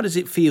 So how does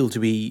it feel to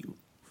be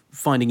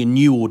finding a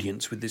new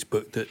audience with this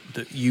book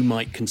that you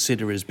might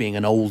consider as being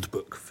an old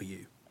book for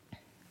you?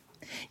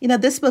 You know,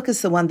 this book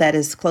is the one that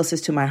is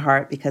closest to my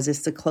heart because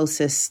it's the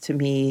closest to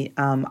me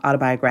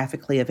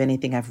autobiographically of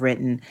anything I've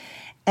written.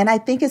 And I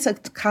think it's a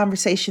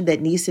conversation that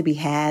needs to be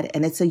had,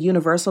 and it's a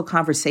universal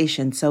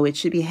conversation, so it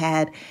should be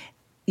had,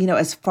 you know,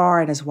 as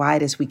far and as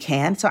wide as we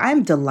can. So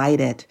I'm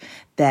delighted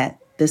that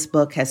this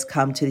book has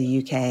come to the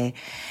UK.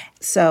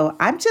 So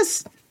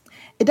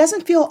it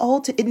doesn't feel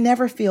old. It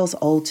never feels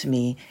old to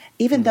me.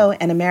 Even though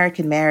An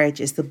American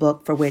Marriage is the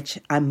book for which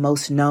I'm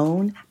most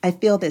known, I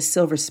feel that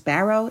Silver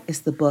Sparrow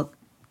is the book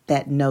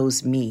that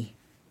knows me.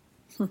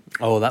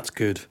 Oh, that's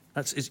good.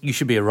 You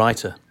should be a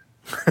writer.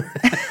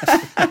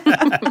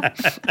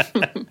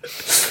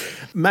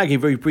 Maggie,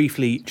 very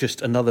briefly,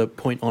 just another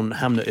point on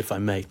Hamlet, if I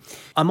may.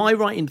 Am I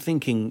right in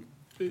thinking,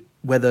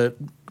 whether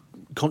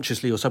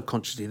consciously or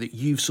subconsciously, that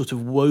you've sort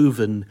of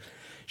woven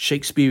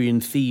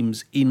Shakespearean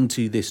themes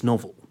into this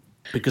novel?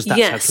 Because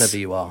that's how clever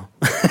you are.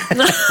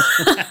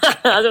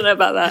 I don't know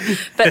about that,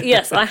 but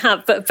yes, I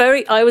have. But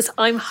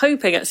I'm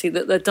hoping actually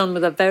that they're done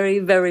with a very,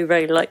 very,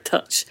 very light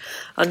touch,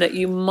 and that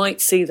you might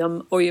see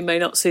them or you may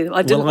not see them.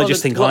 I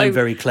just think I'm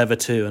very clever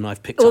too, and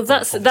I've picked up. Well,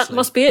 that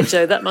must be it,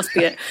 Joe. That must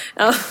be it.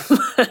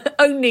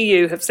 Only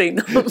you have seen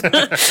them.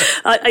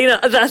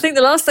 I think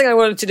the last thing I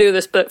wanted to do with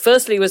this book,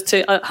 firstly, was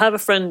to have a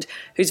friend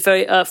who's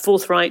very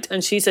forthright,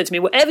 and she said to me,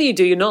 "Whatever you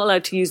do, you're not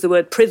allowed to use the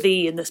word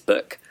prithee in this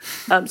book."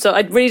 So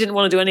I really didn't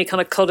want to do any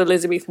kind of cod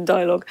Elizabethan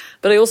dialogue,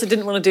 but I also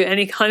didn't want to do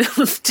any kind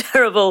of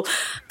terrible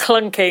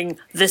clunking,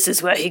 this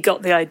is where he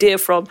got the idea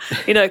from,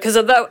 because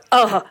of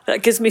that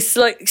gives me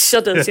slight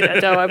shudders,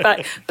 down my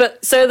back.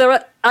 But so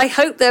I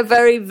hope they're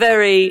very,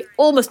 very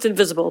almost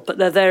invisible, but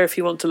they're there if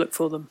you want to look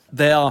for them.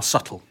 They are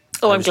subtle.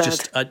 Oh, I'm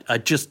glad. I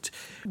just,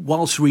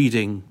 whilst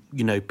reading,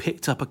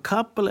 picked up a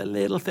couple of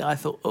little things. I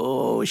thought,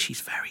 oh,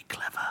 she's very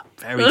clever,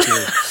 very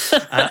good.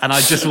 And I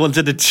just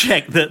wanted to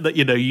check that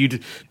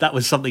that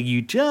was something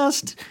you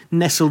just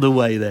nestled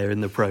away there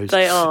in the prose.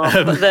 They are,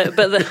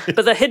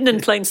 but they're hidden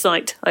in plain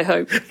sight, I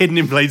hope. Hidden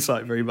in plain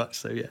sight, very much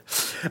so, yeah.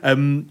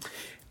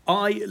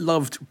 I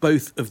loved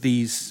both of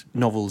these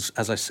novels,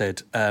 as I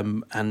said,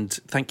 and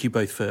thank you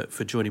both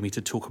for joining me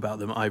to talk about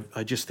them.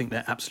 I just think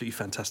they're absolutely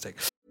fantastic.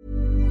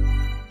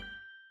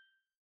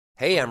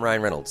 Hey, I'm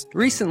Ryan Reynolds.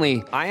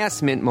 Recently, I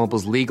asked Mint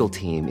Mobile's legal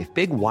team if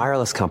big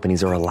wireless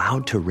companies are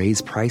allowed to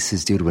raise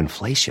prices due to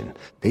inflation.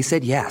 They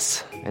said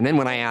yes. And then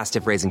when I asked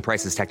if raising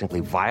prices technically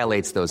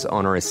violates those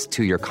onerous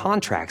 2-year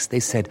contracts, they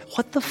said,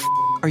 "What the f***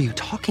 are you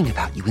talking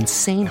about, you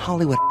insane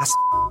Hollywood ass?"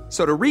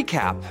 So to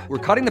recap, we're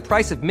cutting the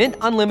price of Mint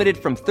Unlimited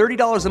from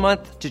 $30 a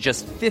month to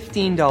just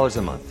 $15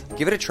 a month.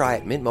 Give it a try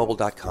at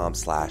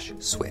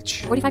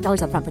mintmobile.com/switch.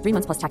 $45 up front for 3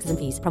 months plus taxes and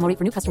fees. Promo rate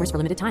for new customers for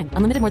limited time.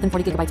 Unlimited more than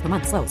 40 gigabytes per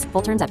month. Slows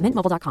full terms at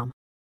mintmobile.com.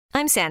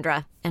 I'm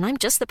Sandra, and I'm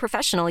just the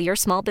professional your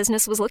small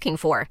business was looking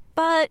for.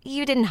 But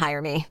you didn't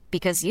hire me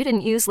because you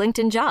didn't use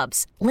LinkedIn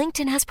Jobs.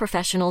 LinkedIn has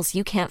professionals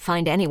you can't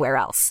find anywhere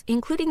else,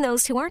 including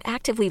those who aren't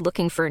actively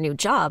looking for a new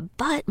job,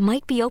 but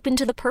might be open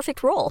to the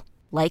perfect role,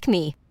 like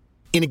me.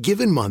 In a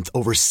given month,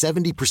 over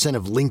 70%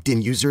 of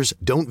LinkedIn users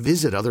don't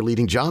visit other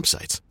leading job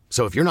sites.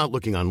 So if you're not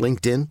looking on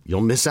LinkedIn,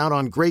 you'll miss out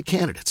on great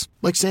candidates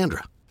like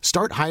Sandra.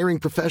 Start hiring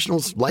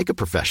professionals like a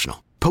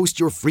professional. Post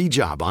your free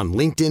job on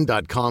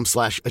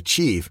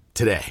linkedin.com/achieve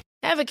today.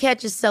 Ever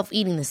catch yourself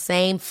eating the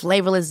same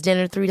flavorless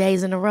dinner 3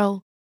 days in a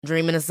row?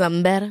 Dreaming of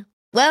something better?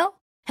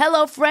 Well,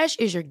 HelloFresh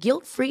is your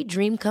guilt-free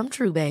dream come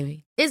true,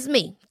 baby. It's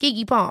me,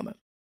 Keke Palmer.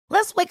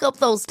 Let's wake up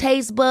those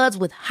taste buds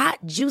with hot,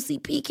 juicy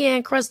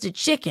pecan-crusted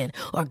chicken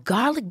or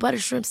garlic butter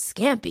shrimp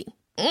scampi.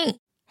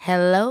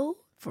 Hello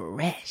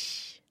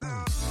Fresh.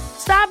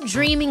 Stop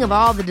dreaming of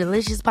all the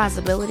delicious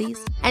possibilities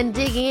and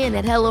dig in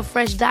at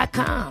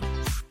HelloFresh.com.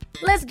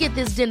 Let's get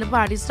this dinner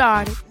party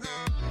started.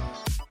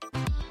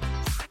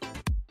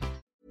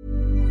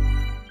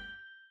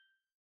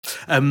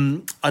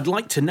 I'd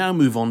like to now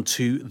move on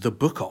to the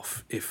book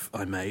off, if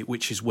I may,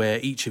 which is where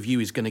each of you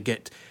is going to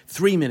get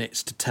 3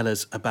 minutes to tell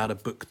us about a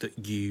book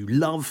that you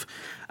love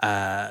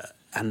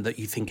and that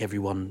you think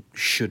everyone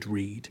should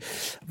read.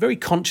 I'm very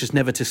conscious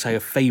never to say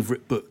a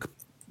favourite book,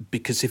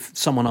 because if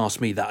someone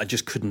asked me that, I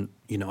just couldn't,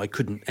 I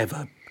couldn't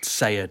ever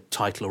say a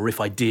title, or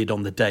if I did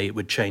on the day, it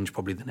would change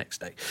probably the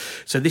next day.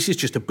 So this is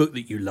just a book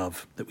that you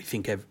love that we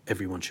think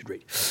everyone should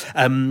read.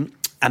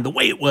 And the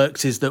way it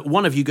works is that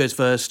one of you goes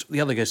first,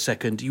 the other goes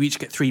second. You each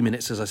get 3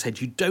 minutes, as I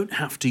said. You don't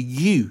have to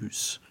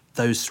use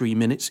those 3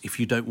 minutes if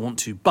you don't want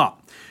to. But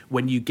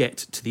when you get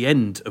to the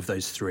end of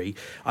those 3,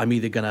 I'm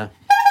either going to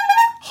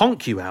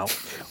honk you out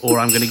or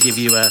I'm going to give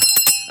you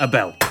a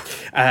bell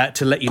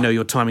to let you know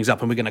your timing's up,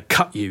 and we're going to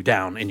cut you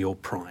down in your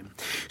prime.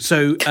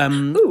 So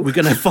we're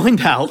going to find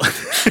out...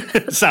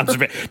 Sounds a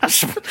bit...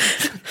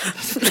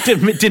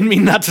 Didn't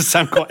mean that to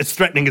sound quite as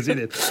threatening as it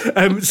is.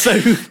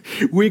 So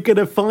we're going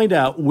to find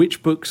out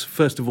which books,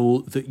 first of all,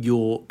 that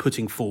you're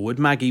putting forward.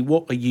 Maggie,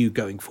 what are you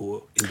going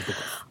for in the book?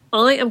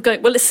 I am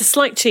going... Well, it's a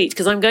slight cheat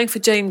because I'm going for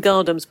Jane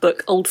Gardam's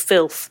book, Old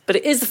Filth. But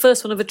it is the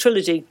first one of a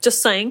trilogy,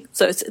 just saying.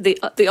 So it's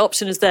the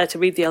option is there to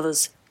read the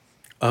others.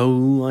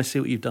 Oh, I see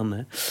what you've done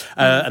there.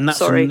 And that's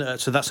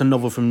so that's a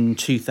novel from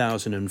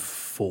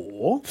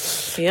 2004.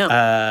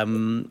 Yeah.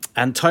 And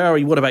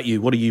Tayari, what about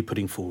you? What are you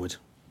putting forward?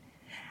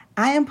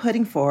 I am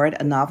putting forward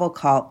a novel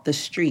called The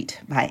Street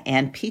by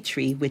Ann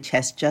Petrie, which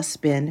has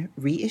just been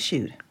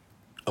reissued.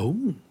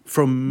 Oh,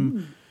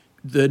 from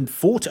the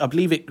 40s. I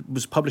believe it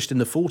was published in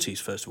the 40s,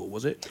 first of all,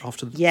 was it?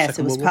 After the Yes,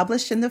 Second it was World War?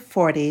 published in the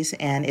 40s,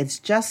 and it's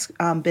just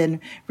been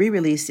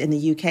re-released in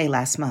the UK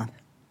last month.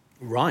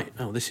 Right.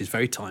 Oh, this is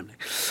very timely.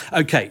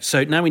 Okay,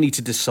 so now we need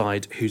to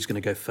decide who's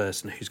going to go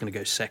first and who's going to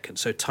go second.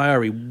 So,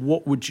 Tayari,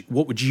 what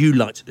would you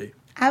like to do?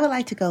 I would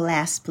like to go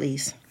last,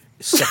 please.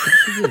 Second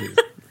for you.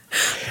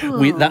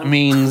 That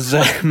means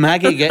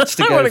Maggie gets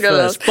to go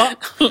first. But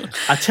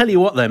I tell you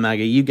what, though,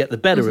 Maggie, you get the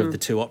better of the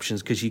two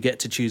options because you get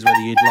to choose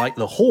whether you'd like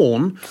the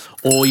horn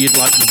or you'd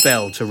like the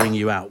bell to ring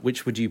you out.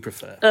 Which would you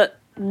prefer?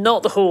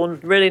 Not the horn.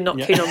 Really not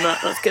keen on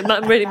that. That's good.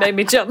 That really made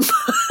me jump.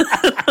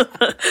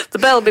 The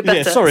bell would be better.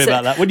 Yeah, sorry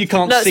about that. When you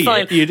can't see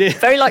it, you do.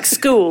 Very like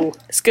school.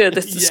 It's good.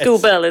 The school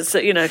bell is,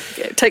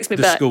 it takes me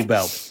back. The school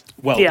bell.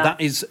 Well,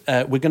 that is,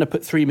 we're going to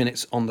put 3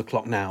 minutes on the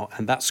clock now,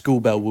 and that school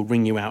bell will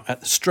ring you out at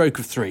the stroke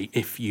of 3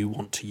 if you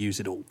want to use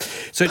it all.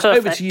 So it's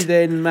over to you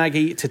then,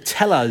 Maggie, to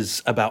tell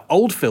us about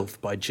Old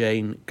Filth by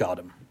Jane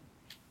Gardam.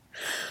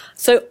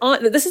 So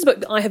this is a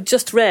book that I have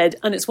just read,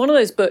 and it's one of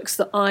those books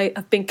that I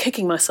have been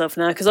kicking myself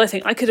now because I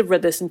think I could have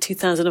read this in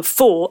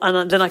 2004,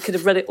 and then I could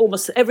have read it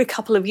almost every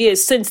couple of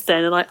years since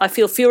then, and I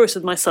feel furious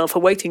with myself for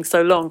waiting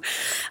so long.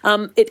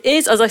 It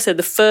is, as I said,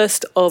 the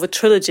first of a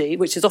trilogy,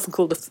 which is often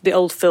called the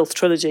Old Filth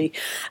trilogy,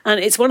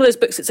 and it's one of those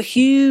books, it's a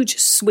huge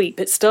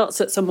sweep. It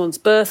starts at someone's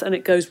birth and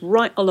it goes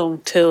right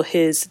along till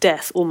his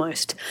death,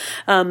 almost.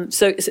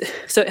 So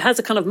it has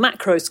a kind of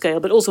macro scale,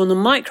 but also on the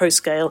micro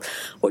scale,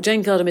 what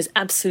Jane Gardam is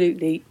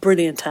absolutely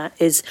brilliant at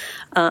is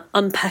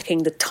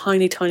unpacking the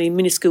tiny, tiny,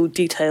 minuscule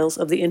details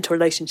of the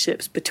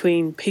interrelationships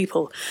between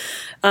people.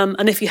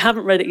 And if you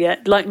haven't read it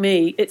yet, like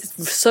me,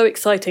 it's so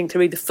exciting to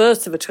read the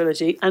first of a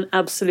trilogy and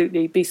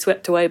absolutely be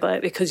swept away by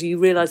it because you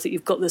realise that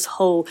you've got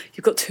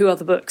 2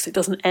 other books. It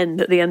doesn't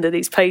end at the end of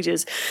these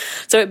pages.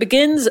 So it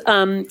begins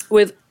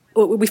with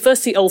we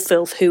first see Old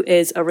Filth, who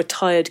is a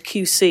retired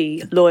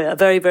QC lawyer,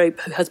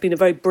 who has been a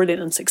very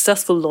brilliant and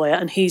successful lawyer,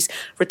 and he's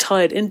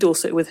retired in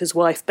Dorset with his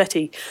wife,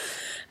 Betty.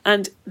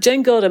 And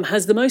Jane Gardam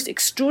has the most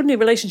extraordinary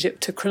relationship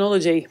to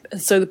chronology.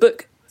 And so the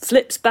book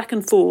flips back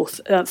and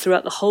forth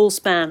throughout the whole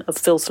span of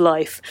Filth's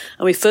life.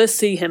 And we first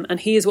see him, and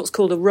he is what's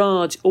called a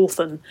Raj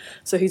orphan.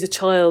 So he's a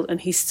child, and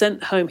he's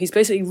sent home. He's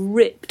basically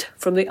ripped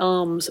from the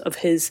arms of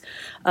his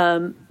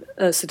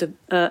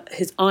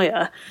his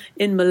ayah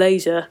in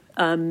Malaysia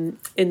in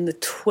the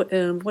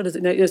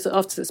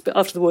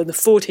after the war in the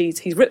 40s.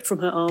 He's ripped from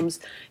her arms.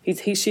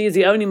 She is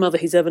the only mother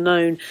he's ever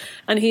known,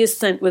 and he is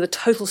sent with a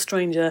total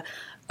stranger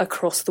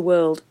across the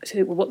world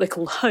to what they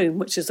call home,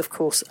 which is of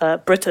course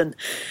Britain.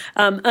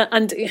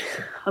 And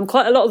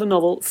quite a lot of the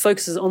novel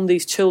focuses on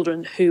these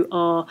children who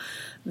are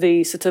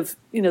this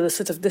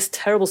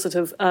terrible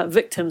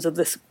victims of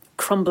this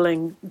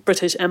crumbling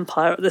British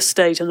Empire at this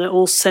stage, and they're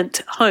all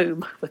sent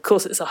home. Of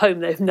course, it's a home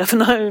they've never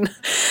known.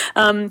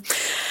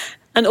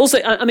 And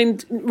also, I mean,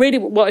 really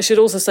what I should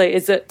also say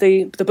is that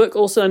the book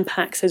also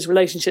unpacks his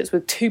relationships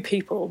with two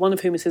people, one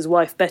of whom is his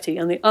wife, Betty,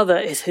 and the other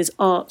is his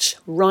arch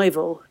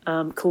rival,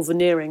 called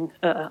Veneering,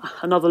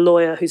 another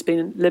lawyer who's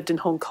lived in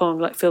Hong Kong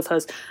like Filth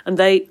has, and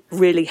they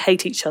really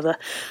hate each other.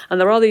 And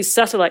there are these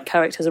satellite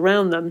characters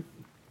around them,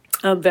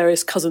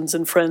 various cousins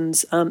and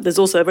friends. There's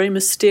also a very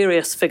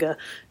mysterious figure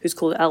who's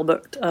called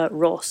Albert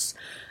Ross.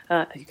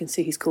 You can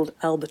see he's called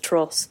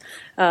Albatross.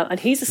 And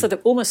he's a sort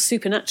of almost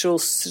supernatural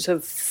sort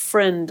of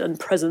friend and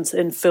presence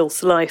in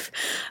Filth's life.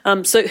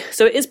 So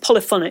it is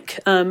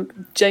polyphonic.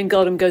 Jane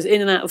Gardam goes in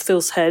and out of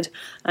Filth's head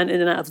and in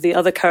and out of the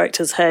other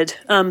character's head.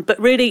 But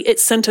really it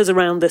centres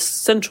around this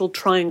central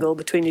triangle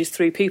between these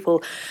three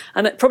people.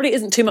 And it probably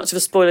isn't too much of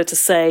a spoiler to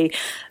say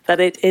that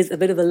it is a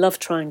bit of a love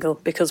triangle,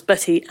 because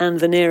Betty and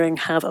Veneering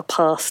have a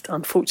past,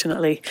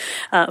 unfortunately.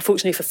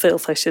 Fortunately for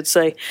Filth, I should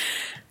say.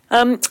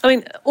 I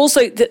mean,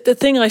 also, the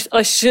thing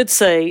I should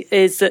say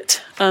is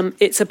that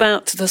it's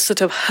about the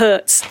sort of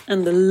hurts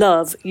and the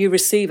love you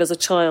receive as a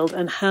child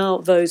and how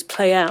those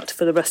play out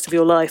for the rest of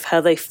your life, how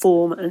they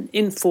form and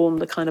inform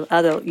the kind of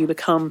adult you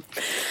become.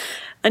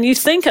 And you'd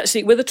think,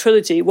 actually, with a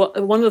trilogy, one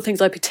of the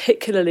things I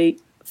particularly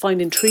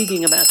find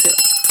intriguing about it...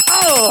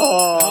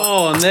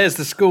 Oh, and there's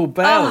the school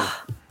bell.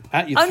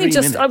 At your 3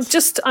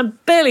 minutes. I'm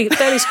barely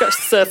scratched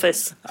the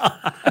surface.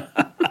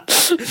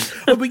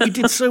 Oh, but you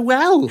did so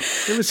well.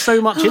 There was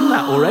so much in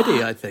that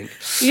already, I think.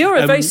 You're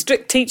a very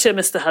strict teacher,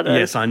 Mr. Haddo.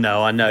 Yes, I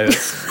know.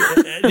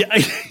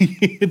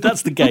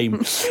 That's the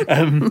game.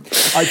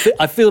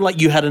 I feel like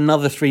you had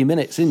another 3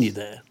 minutes in you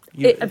there.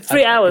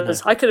 3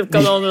 hours. I could have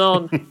gone on and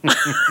on.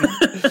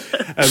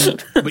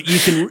 But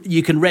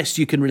you can rest,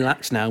 you can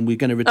relax now, and we're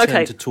going to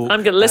return to talk.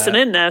 I'm going to listen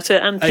in now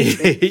to Anne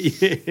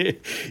Petrie.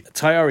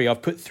 Tayari,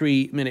 I've put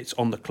 3 minutes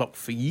on the clock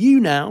for you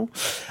now.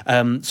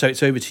 So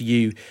it's over to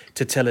you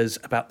to tell us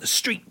about The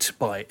Street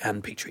by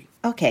Anne Petrie.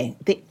 Okay,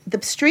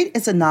 The Street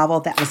is a novel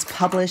that was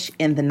published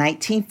in the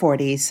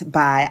 1940s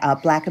by a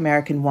Black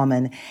American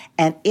woman,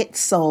 and it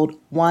sold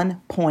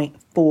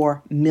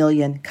 1.4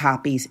 million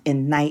copies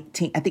in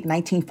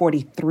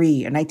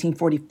 1943 or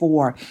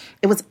 1944.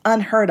 It was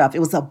unheard of. It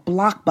was a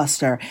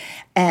blockbuster,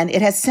 and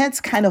it has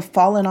since kind of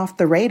fallen off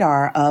the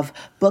radar of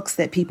books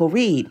that people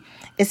read.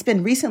 It's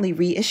been recently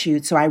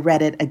reissued, so I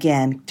read it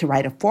again to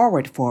write a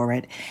foreword for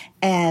it,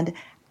 and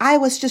I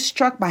was just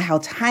struck by how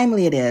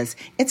timely it is.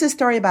 It's a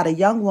story about a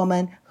young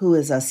woman who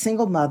is a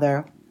single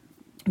mother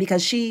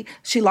because she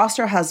lost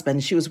her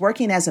husband. She was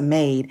working as a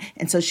maid,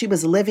 and so she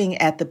was living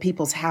at the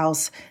people's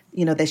house,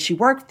 that she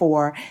worked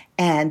for.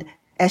 And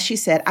as she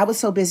said, I was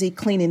so busy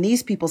cleaning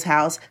these people's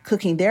house,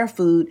 cooking their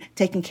food,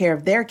 taking care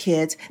of their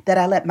kids, that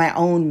I let my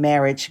own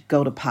marriage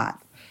go to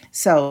pot.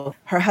 So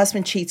her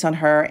husband cheats on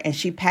her, and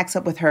she packs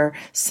up with her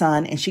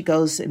son, and she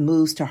goes and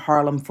moves to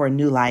Harlem for a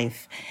new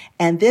life.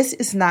 And this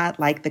is not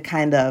like the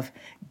kind of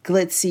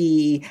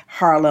glitzy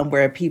Harlem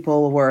where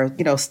people were,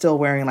 still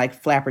wearing like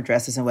flapper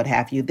dresses and what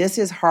have you. This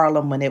is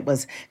Harlem when it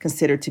was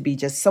considered to be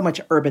just so much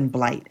urban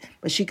blight.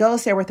 But she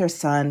goes there with her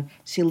son.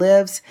 She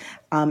lives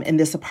in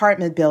this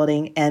apartment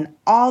building, and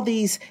all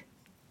these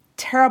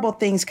terrible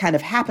things kind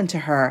of happen to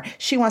her.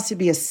 She wants to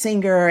be a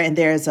singer, and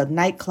there's a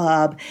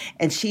nightclub,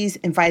 and she's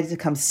invited to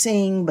come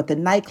sing, but the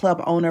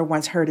nightclub owner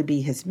wants her to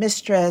be his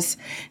mistress,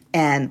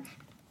 and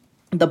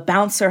the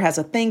bouncer has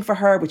a thing for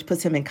her, which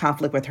puts him in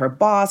conflict with her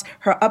boss.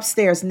 Her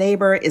upstairs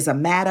neighbor is a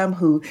madam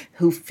who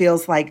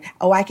feels like,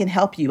 oh, I can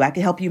help you. I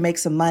can help you make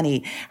some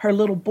money. Her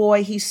little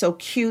boy, he's so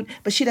cute,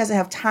 but she doesn't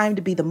have time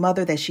to be the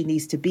mother that she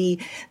needs to be.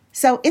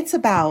 So it's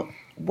about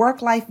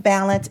work-life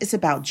balance. It's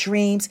about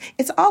dreams.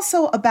 It's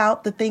also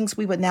about the things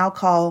we would now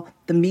call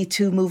the Me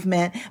Too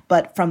movement,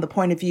 but from the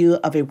point of view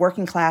of a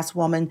working class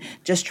woman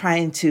just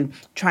trying to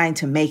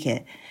make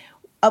it.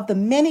 Of the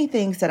many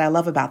things that I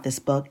love about this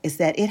book is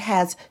that it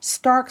has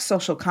stark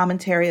social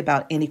commentary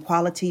about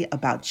inequality,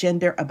 about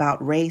gender,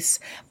 about race,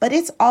 but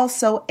it's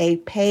also a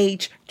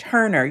page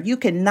Turner, you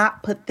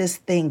cannot put this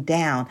thing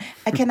down.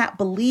 I cannot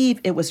believe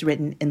it was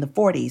written in the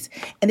 40s.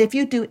 And if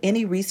you do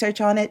any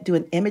research on it, do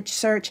an image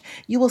search,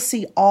 you will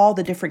see all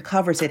the different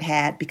covers it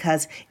had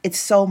because it's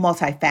so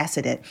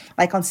multifaceted.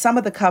 Like on some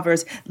of the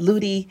covers,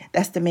 Ludi,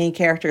 that's the main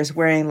character, is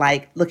wearing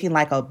looking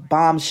like a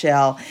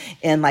bombshell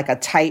in like a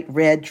tight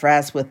red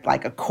dress with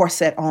like a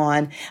corset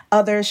on.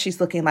 Others, she's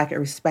looking like a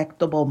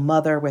respectable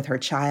mother with her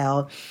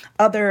child.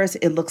 Others,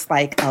 it looks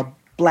like a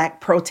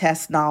Black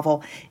protest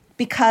novel.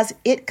 Because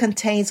it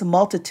contains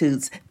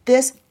multitudes.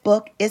 This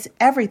book is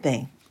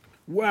everything.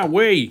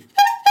 Wowee.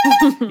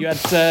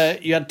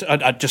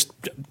 I just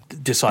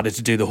decided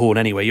to do the horn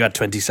anyway. You had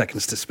 20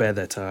 seconds to spare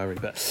there,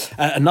 Tayari. But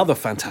another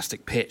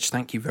fantastic pitch.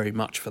 Thank you very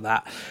much for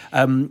that.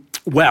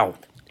 Well,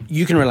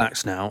 you can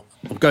relax now.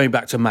 I'm going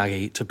back to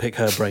Maggie to pick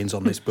her brains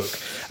on this book.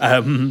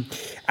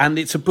 And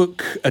it's a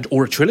book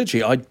or a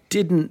trilogy I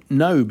didn't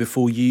know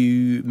before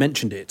you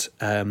mentioned it.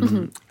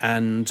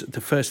 And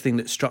the first thing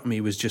that struck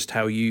me was just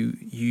how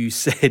you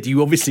said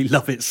you obviously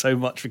love it so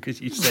much because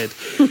you said,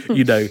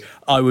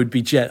 I would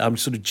be I'm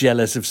sort of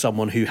jealous of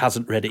someone who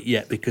hasn't read it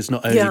yet because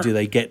not only do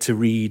they get to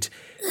read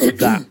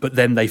that, but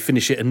then they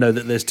finish it and know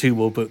that there's 2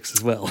 more books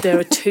as well. There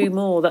are 2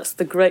 more. That's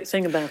the great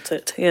thing about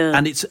it. Yeah,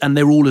 and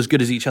they're all as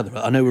good as each other.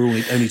 I know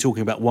we're only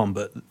talking about one,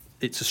 but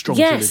it's a strong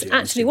trilogy. Yes,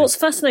 actually, what's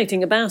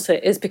fascinating about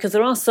it is because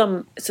there are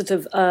some sort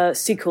of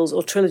sequels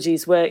or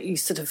trilogies where you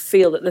sort of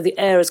feel that the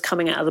air is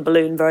coming out of the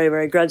balloon very,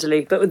 very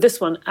gradually. But with this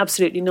one,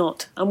 absolutely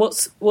not. And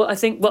what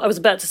I was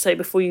about to say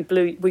before you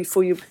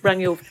rang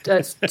your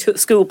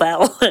school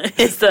bell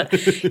is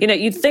that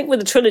you'd think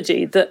with a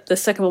trilogy that the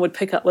second one would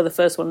pick up where the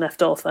first one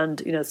left off, and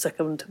the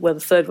second where the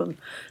third one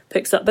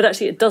picks up. But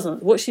actually, it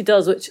doesn't. What she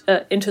does, which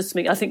interests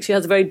me, I think she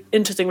has a very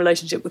interesting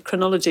relationship with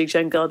chronology,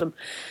 Jane Gardam.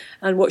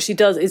 And what she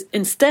does is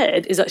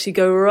instead is actually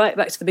go right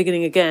back to the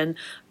beginning again,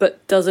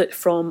 but does it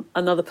from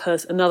another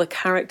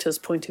character's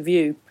point of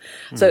view.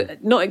 So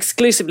not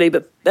exclusively,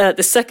 but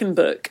the second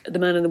book, The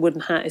Man in the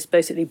Wooden Hat, is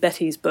basically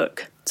Betty's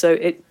book. So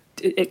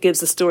it gives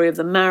the story of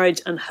the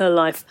marriage and her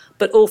life,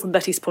 but all from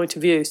Betty's point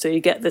of view. So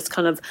you get this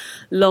kind of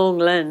long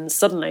lens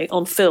suddenly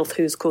on Filth,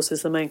 who of course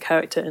is the main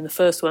character in the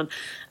first one.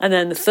 And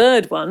then the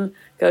third one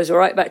goes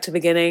right back to the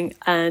beginning,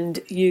 and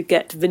you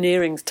get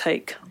Veneering's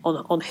take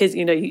on his,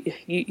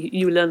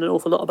 you learn an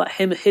awful lot about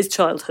him, his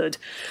childhood.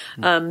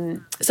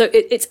 So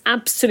it's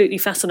absolutely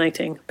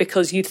fascinating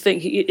because you'd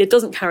think it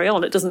doesn't carry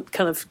on. It doesn't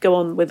kind of go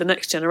on with the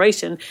next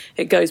generation.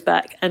 It goes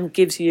back and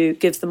hands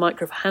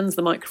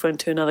the microphone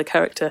to another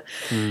character.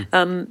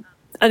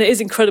 And it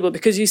is incredible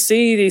because you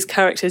see these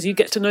characters, you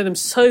get to know them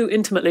so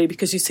intimately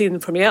because you see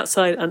them from the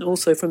outside and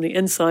also from the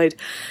inside.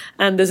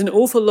 And there's an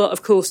awful lot,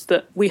 of course,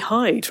 that we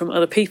hide from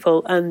other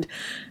people. And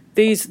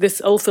this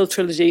Oldfield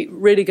trilogy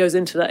really goes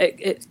into that.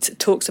 It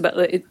talks about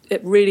that.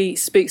 It really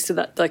speaks to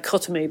that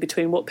dichotomy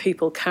between what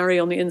people carry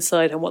on the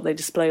inside and what they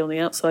display on the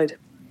outside.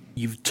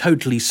 You've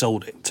totally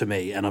sold it to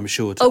me, and I'm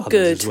sure to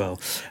others as well.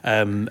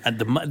 And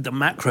the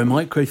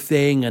macro-micro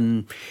thing,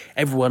 and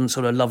everyone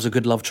sort of loves a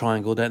good love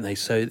triangle, don't they?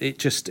 So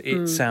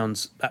it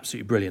sounds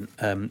absolutely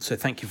brilliant. So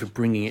thank you for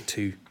bringing it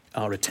to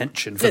our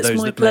attention for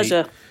those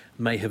that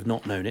may have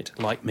not known it,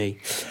 like me.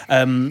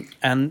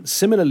 And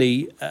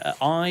similarly,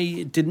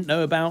 I didn't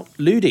know about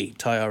Ludi,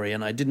 Tayari,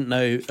 and I didn't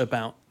know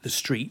about The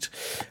Street.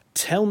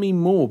 Tell me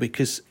more,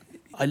 because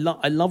I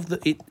love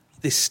that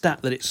this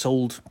stat that it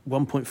sold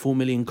 1.4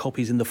 million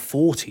copies in the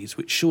 40s,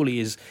 which surely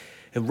is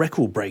a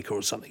record breaker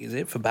or something, is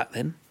it, for back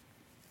then?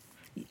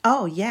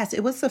 Oh, yes. It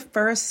was the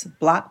first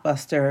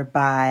blockbuster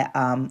by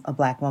a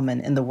Black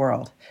woman in the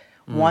world.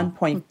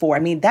 1.4. I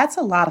mean, that's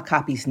a lot of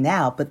copies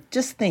now, but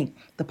just think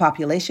the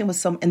population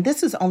was and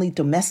this is only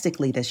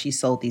domestically that she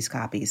sold these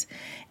copies.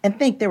 And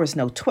think there was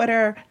no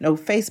Twitter, no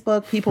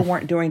Facebook. People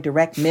weren't doing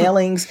direct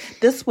mailings.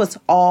 This was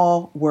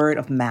all word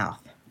of mouth.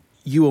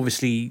 You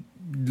obviously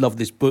love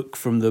this book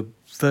from the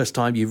first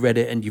time you read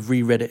it, and you've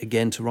reread it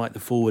again to write the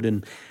foreword,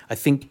 and I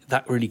think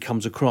that really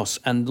comes across.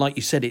 And like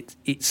you said,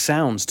 it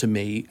sounds to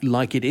me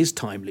like it is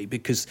timely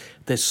because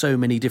there's so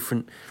many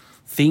different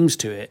themes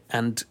to it,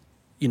 and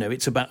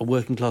it's about a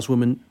working class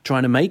woman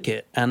trying to make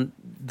it, and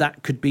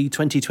that could be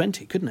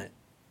 2020, couldn't it?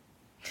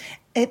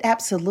 It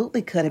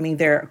absolutely could. I mean,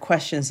 there are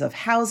questions of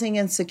housing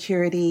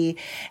insecurity,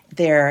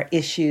 there are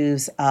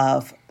issues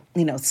of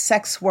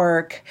sex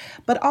work,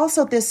 but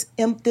also this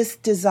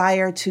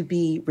desire to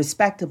be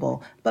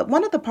respectable. But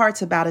one of the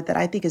parts about it that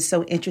I think is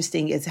so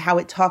interesting is how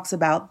it talks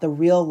about the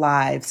real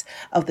lives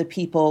of the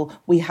people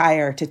we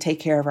hire to take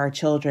care of our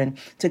children,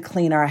 to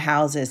clean our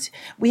houses.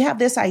 We have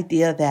this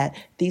idea that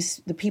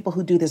the people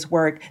who do this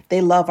work, they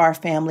love our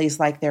families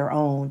like their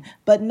own.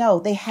 But no,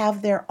 they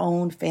have their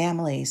own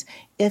families.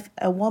 If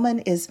a woman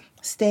is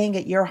staying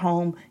at your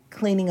home,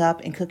 cleaning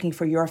up and cooking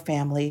for your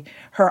family,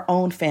 her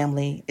own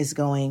family is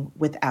going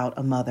without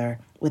a mother,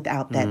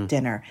 without that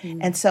dinner.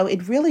 And so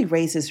it really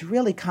raises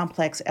really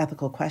complex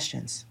ethical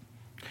questions.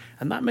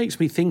 And that makes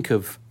me think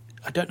of,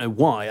 I don't know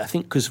why, I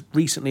think because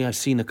recently I've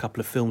seen a couple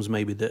of films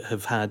maybe that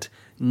have had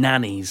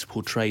nannies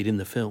portrayed in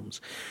the films.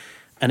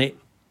 And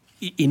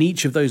in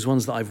each of those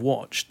ones that I've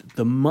watched,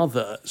 the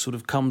mother sort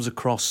of comes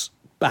across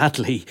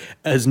badly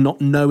as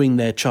not knowing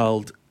their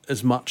child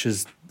as much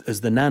as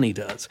the nanny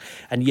does.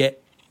 And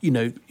yet,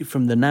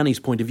 from the nanny's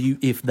point of view,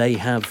 if they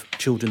have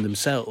children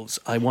themselves,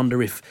 I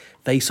wonder if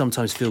they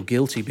sometimes feel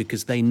guilty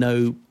because they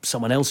know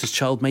someone else's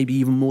child maybe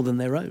even more than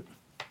their own.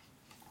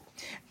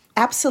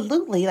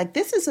 Absolutely. Like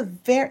this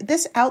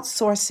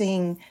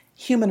outsourcing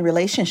human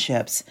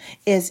relationships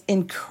is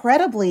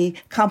incredibly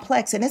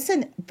complex, and it's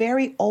a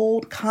very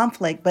old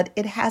conflict, but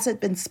it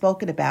hasn't been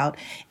spoken about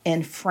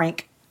in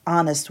frank,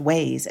 honest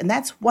ways. And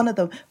that's one of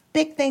the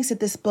big things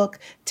that this book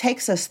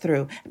takes us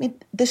through. I mean,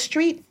 The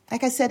Street,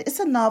 like I said, it's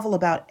a novel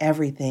about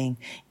everything.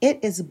 It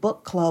is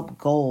book club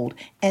gold,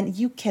 and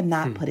you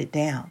cannot put it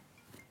down.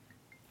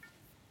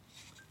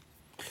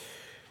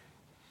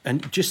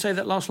 And just say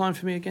that last line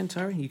for me again,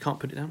 Terry. You can't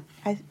put it down?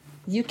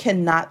 You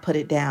cannot put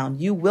it down.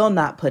 You will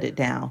not put it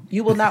down.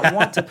 You will not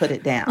want to put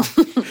it down.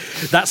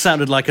 That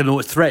sounded like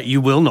a threat. You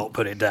will not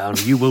put it down.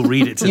 You will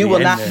read it to you the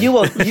will end.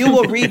 Not, you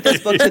will read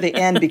this book to the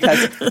end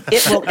because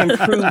it will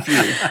improve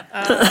you.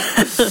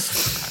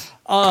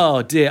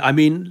 Oh, dear. I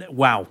mean,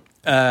 wow.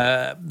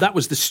 That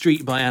was The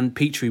Street by Anne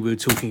Petrie we were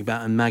talking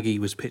about, and Maggie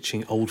was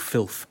pitching Old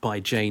Filth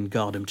by Jane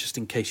Gardam, just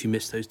in case you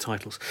missed those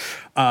titles.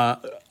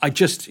 I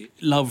just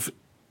love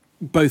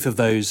both of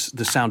those,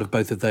 the sound of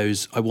both of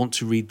those. I want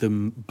to read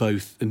them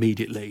both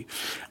immediately.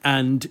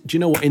 And do you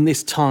know what? In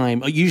this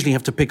time, I usually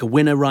have to pick a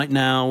winner right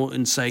now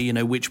and say,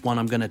 which one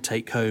I'm going to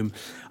take home.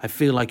 I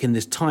feel like in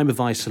this time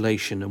of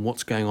isolation and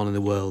what's going on in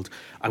the world,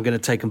 I'm going to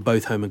take them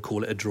both home and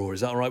call it a draw.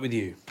 Is that all right with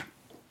you?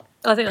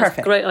 I think that's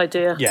a great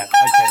idea. Yeah,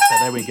 okay, so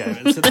there we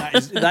go. So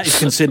that is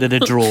considered a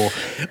draw,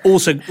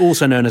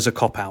 also known as a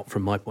cop-out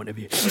from my point of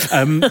view.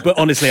 But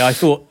honestly, I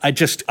thought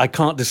I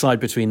can't decide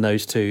between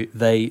those two.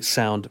 They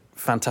sound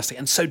fantastic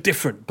and so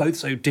different, both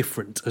so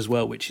different as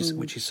well, which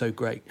is so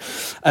great.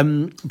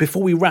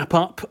 Before we wrap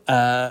up,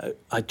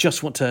 I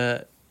just want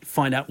to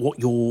find out what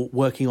you're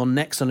working on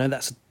next. I know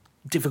that's a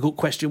difficult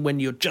question when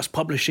you're just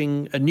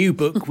publishing a new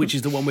book, which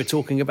is the one we're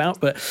talking about.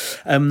 But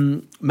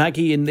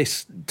Maggie, in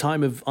this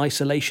time of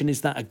isolation,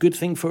 is that a good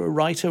thing for a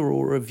writer,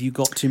 or have you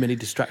got too many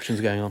distractions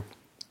going on?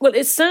 Well,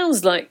 it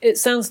sounds like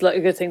a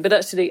good thing, but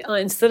actually,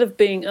 instead of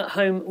being at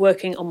home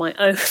working on my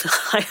own,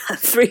 I have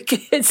 3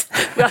 kids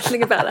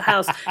rattling about the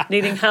house,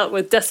 needing help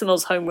with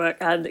decimals homework,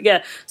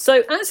 and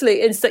So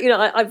actually, instead,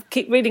 I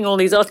keep reading all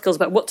these articles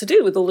about what to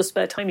do with all the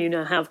spare time you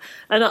now have,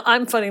 and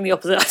I'm finding the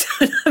opposite.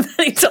 I don't have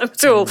any time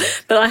at all.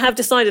 But I have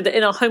decided that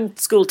in our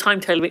homeschool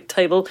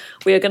timetable,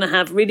 we are going to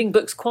have reading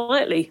books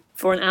quietly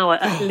for an hour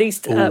at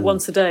least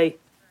once a day.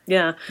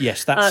 Yeah.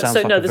 Yes, that sounds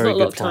like a very good plan. So no, there's not a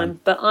lot of time.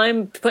 But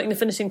I'm putting the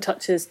finishing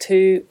touches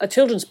to a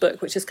children's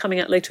book, which is coming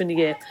out later in the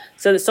year.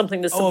 So there's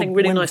something really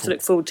wonderful. nice to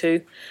look forward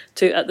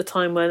to at the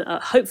time when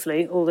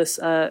hopefully all this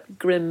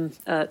grim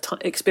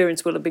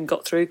experience will have been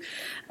got through.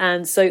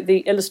 And so the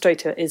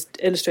illustrator is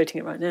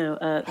illustrating it right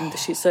now.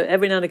 So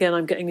every now and again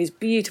I'm getting these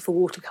beautiful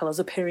watercolours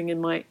appearing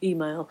in my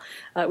email,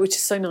 which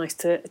is so nice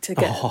to get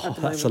at the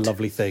moment. That's a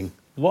lovely thing.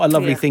 What a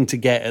lovely thing to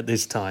get at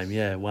this time.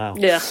 Yeah, wow.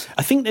 Yeah.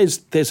 I think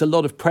there's a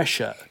lot of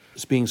pressure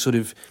that's being sort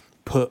of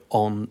put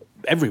on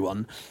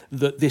everyone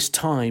that this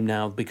time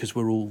now, because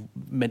we're all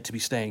meant to be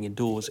staying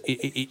indoors,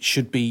 it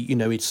should be,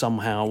 it's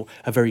somehow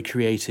a very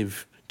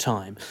creative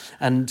time.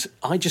 And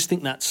I just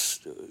think that's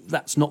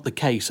not the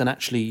case. And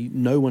actually,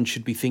 no one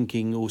should be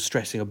thinking or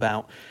stressing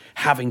about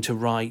having to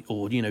write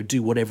or,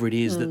 do whatever it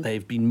is that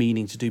they've been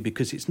meaning to do,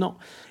 because it's not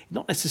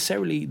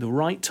necessarily the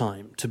right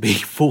time to be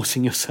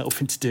forcing yourself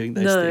into doing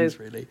those things,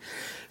 really.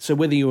 So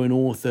whether you're an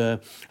author,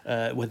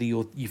 whether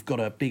you've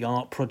got a big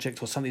art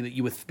project or something that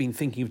you have been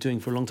thinking of doing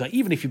for a long time,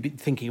 even if you've been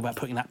thinking about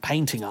putting that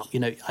painting up,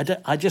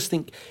 I just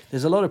think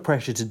there's a lot of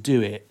pressure to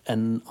do it.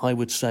 And I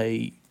would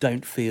say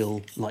don't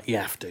feel like you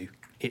have to.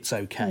 It's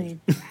okay.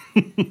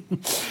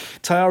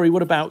 Tayari,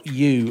 what about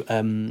you?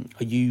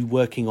 Are you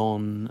working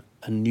on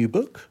a new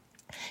book?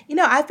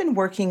 I've been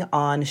working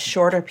on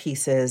shorter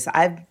pieces.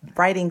 I'm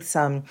writing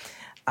some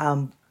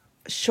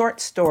short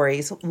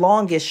stories,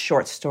 longish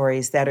short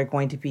stories that are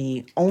going to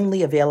be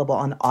only available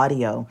on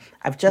audio.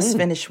 I've just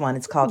finished one.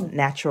 It's called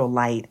Natural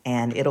Light,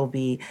 and it'll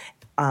be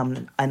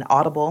an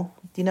Audible.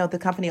 Do you know the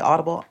company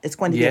Audible? It's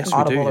going to be an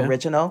Audible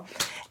original.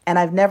 And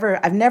I've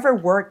never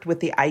worked with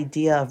the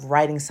idea of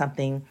writing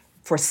something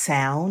for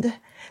sound.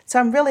 So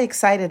I'm really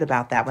excited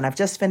about that one. I've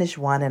just finished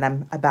one, and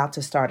I'm about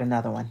to start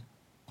another one.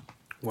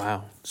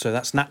 Wow. So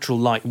that's Natural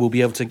Light. We'll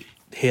be able to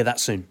hear that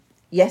soon.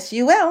 Yes,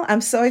 you will.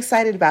 I'm so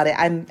excited about it.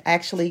 I'm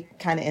actually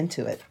kind of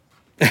into it.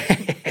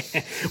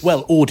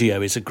 Well,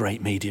 audio is a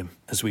great medium,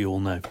 as we all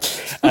know.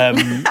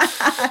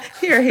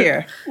 Hear,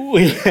 hear.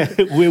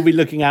 We'll be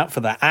looking out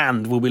for that,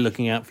 and we'll be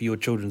looking out for your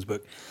children's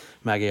book,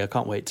 Maggie. I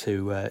can't wait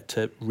to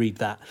read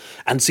that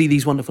and see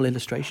these wonderful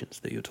illustrations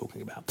that you're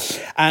talking about.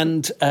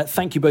 And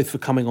thank you both for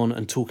coming on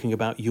and talking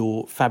about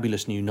your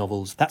fabulous new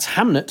novels. That's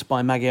Hamnet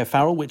by Maggie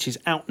O'Farrell, which is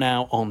out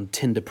now on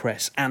Tinder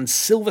Press, and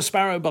Silver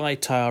Sparrow by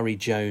Tayari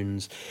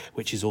Jones,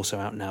 which is also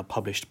out now,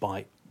 published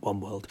by One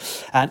world.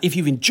 And if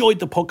you've enjoyed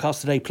the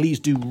podcast today, please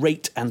do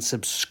rate and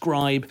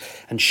subscribe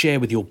and share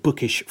with your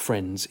bookish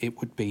friends. It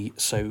would be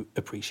so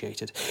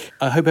appreciated.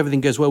 I hope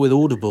everything goes well with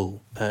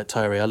Audible,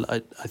 Tayari.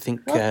 I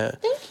think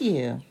thank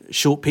you.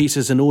 Short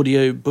pieces and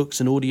audio books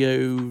and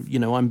audio,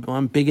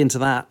 I'm big into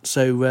that.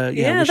 So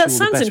that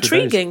sounds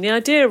intriguing. The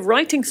idea of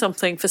writing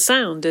something for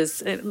sound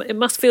it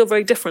must feel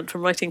very different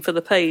from writing for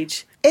the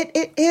page.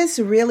 It is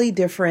really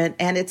different,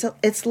 and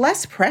it's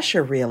less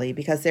pressure really,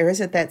 because there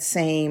isn't that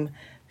same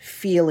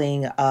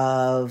feeling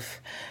of,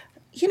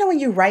 when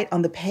you write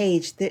on the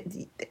page,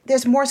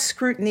 there's more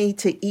scrutiny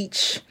to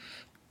each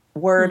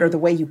word or the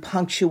way you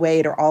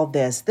punctuate or all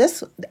this.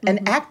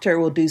 An actor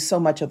will do so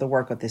much of the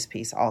work of this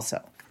piece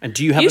also. And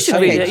do you have you should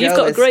read it. You've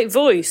got a great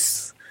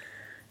voice.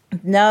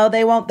 No,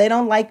 they won't. They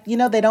don't like,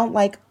 they don't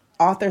like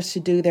authors to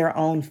do their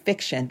own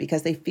fiction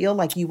because they feel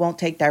like you won't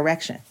take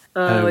direction.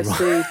 Oh, I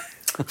see.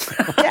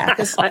 Yeah,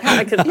 because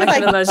I can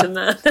imagine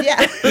that.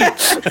 Yeah.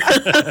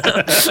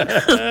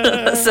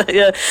 So,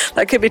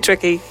 that could be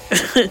tricky.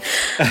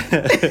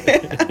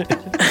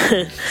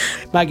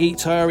 Maggie,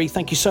 Tayari,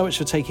 thank you so much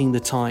for taking the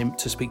time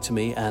to speak to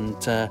me, and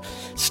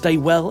stay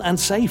well and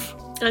safe.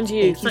 And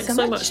you. Thanks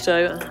so much,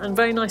 Jo. And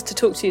very nice to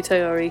talk to you,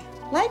 Tayari.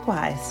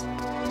 Likewise.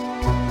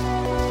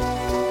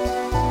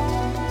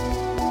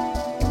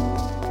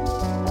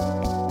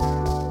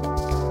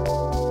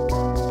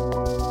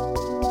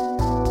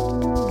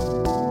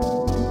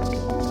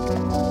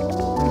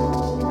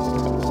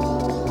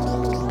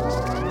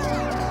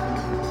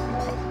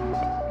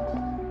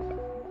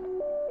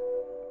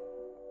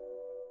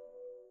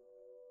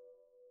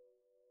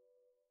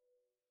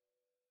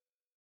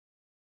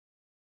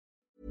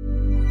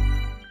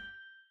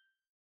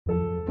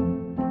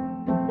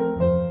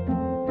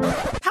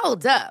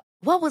 Hold up.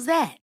 What was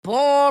that?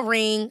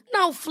 Boring.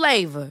 No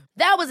flavor.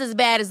 That was as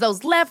bad as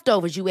those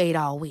leftovers you ate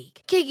all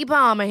week. Keke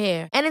Palmer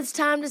here, and it's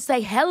time to say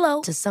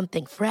hello to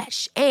something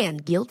fresh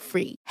and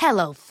guilt-free.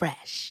 Hello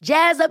Fresh.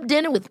 Jazz up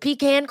dinner with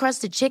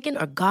pecan-crusted chicken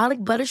or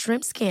garlic butter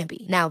shrimp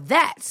scampi. Now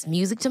that's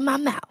music to my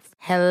mouth.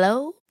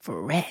 Hello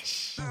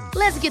Fresh.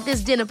 Let's get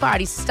this dinner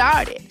party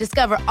started.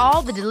 Discover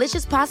all the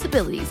delicious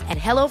possibilities at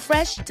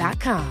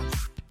HelloFresh.com.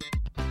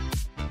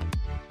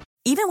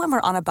 Even when we're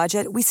on a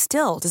budget, we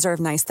still deserve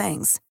nice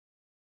things.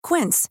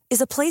 Quince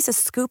is a place to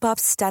scoop up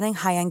stunning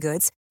high-end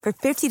goods for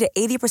 50 to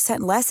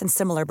 80% less than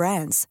similar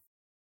brands.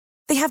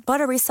 They have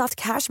buttery soft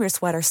cashmere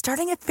sweaters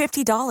starting at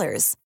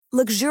 $50,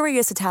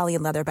 luxurious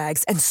Italian leather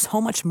bags, and so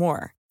much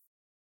more.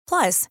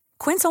 Plus,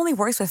 Quince only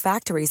works with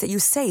factories that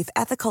use safe,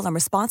 ethical, and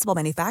responsible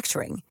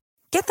manufacturing.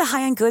 Get the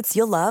high-end goods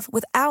you'll love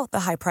without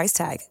the high price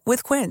tag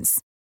with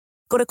Quince.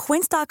 Go to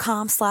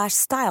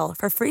quince.com/style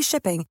for free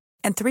shipping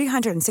and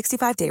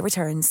 365-day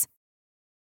returns.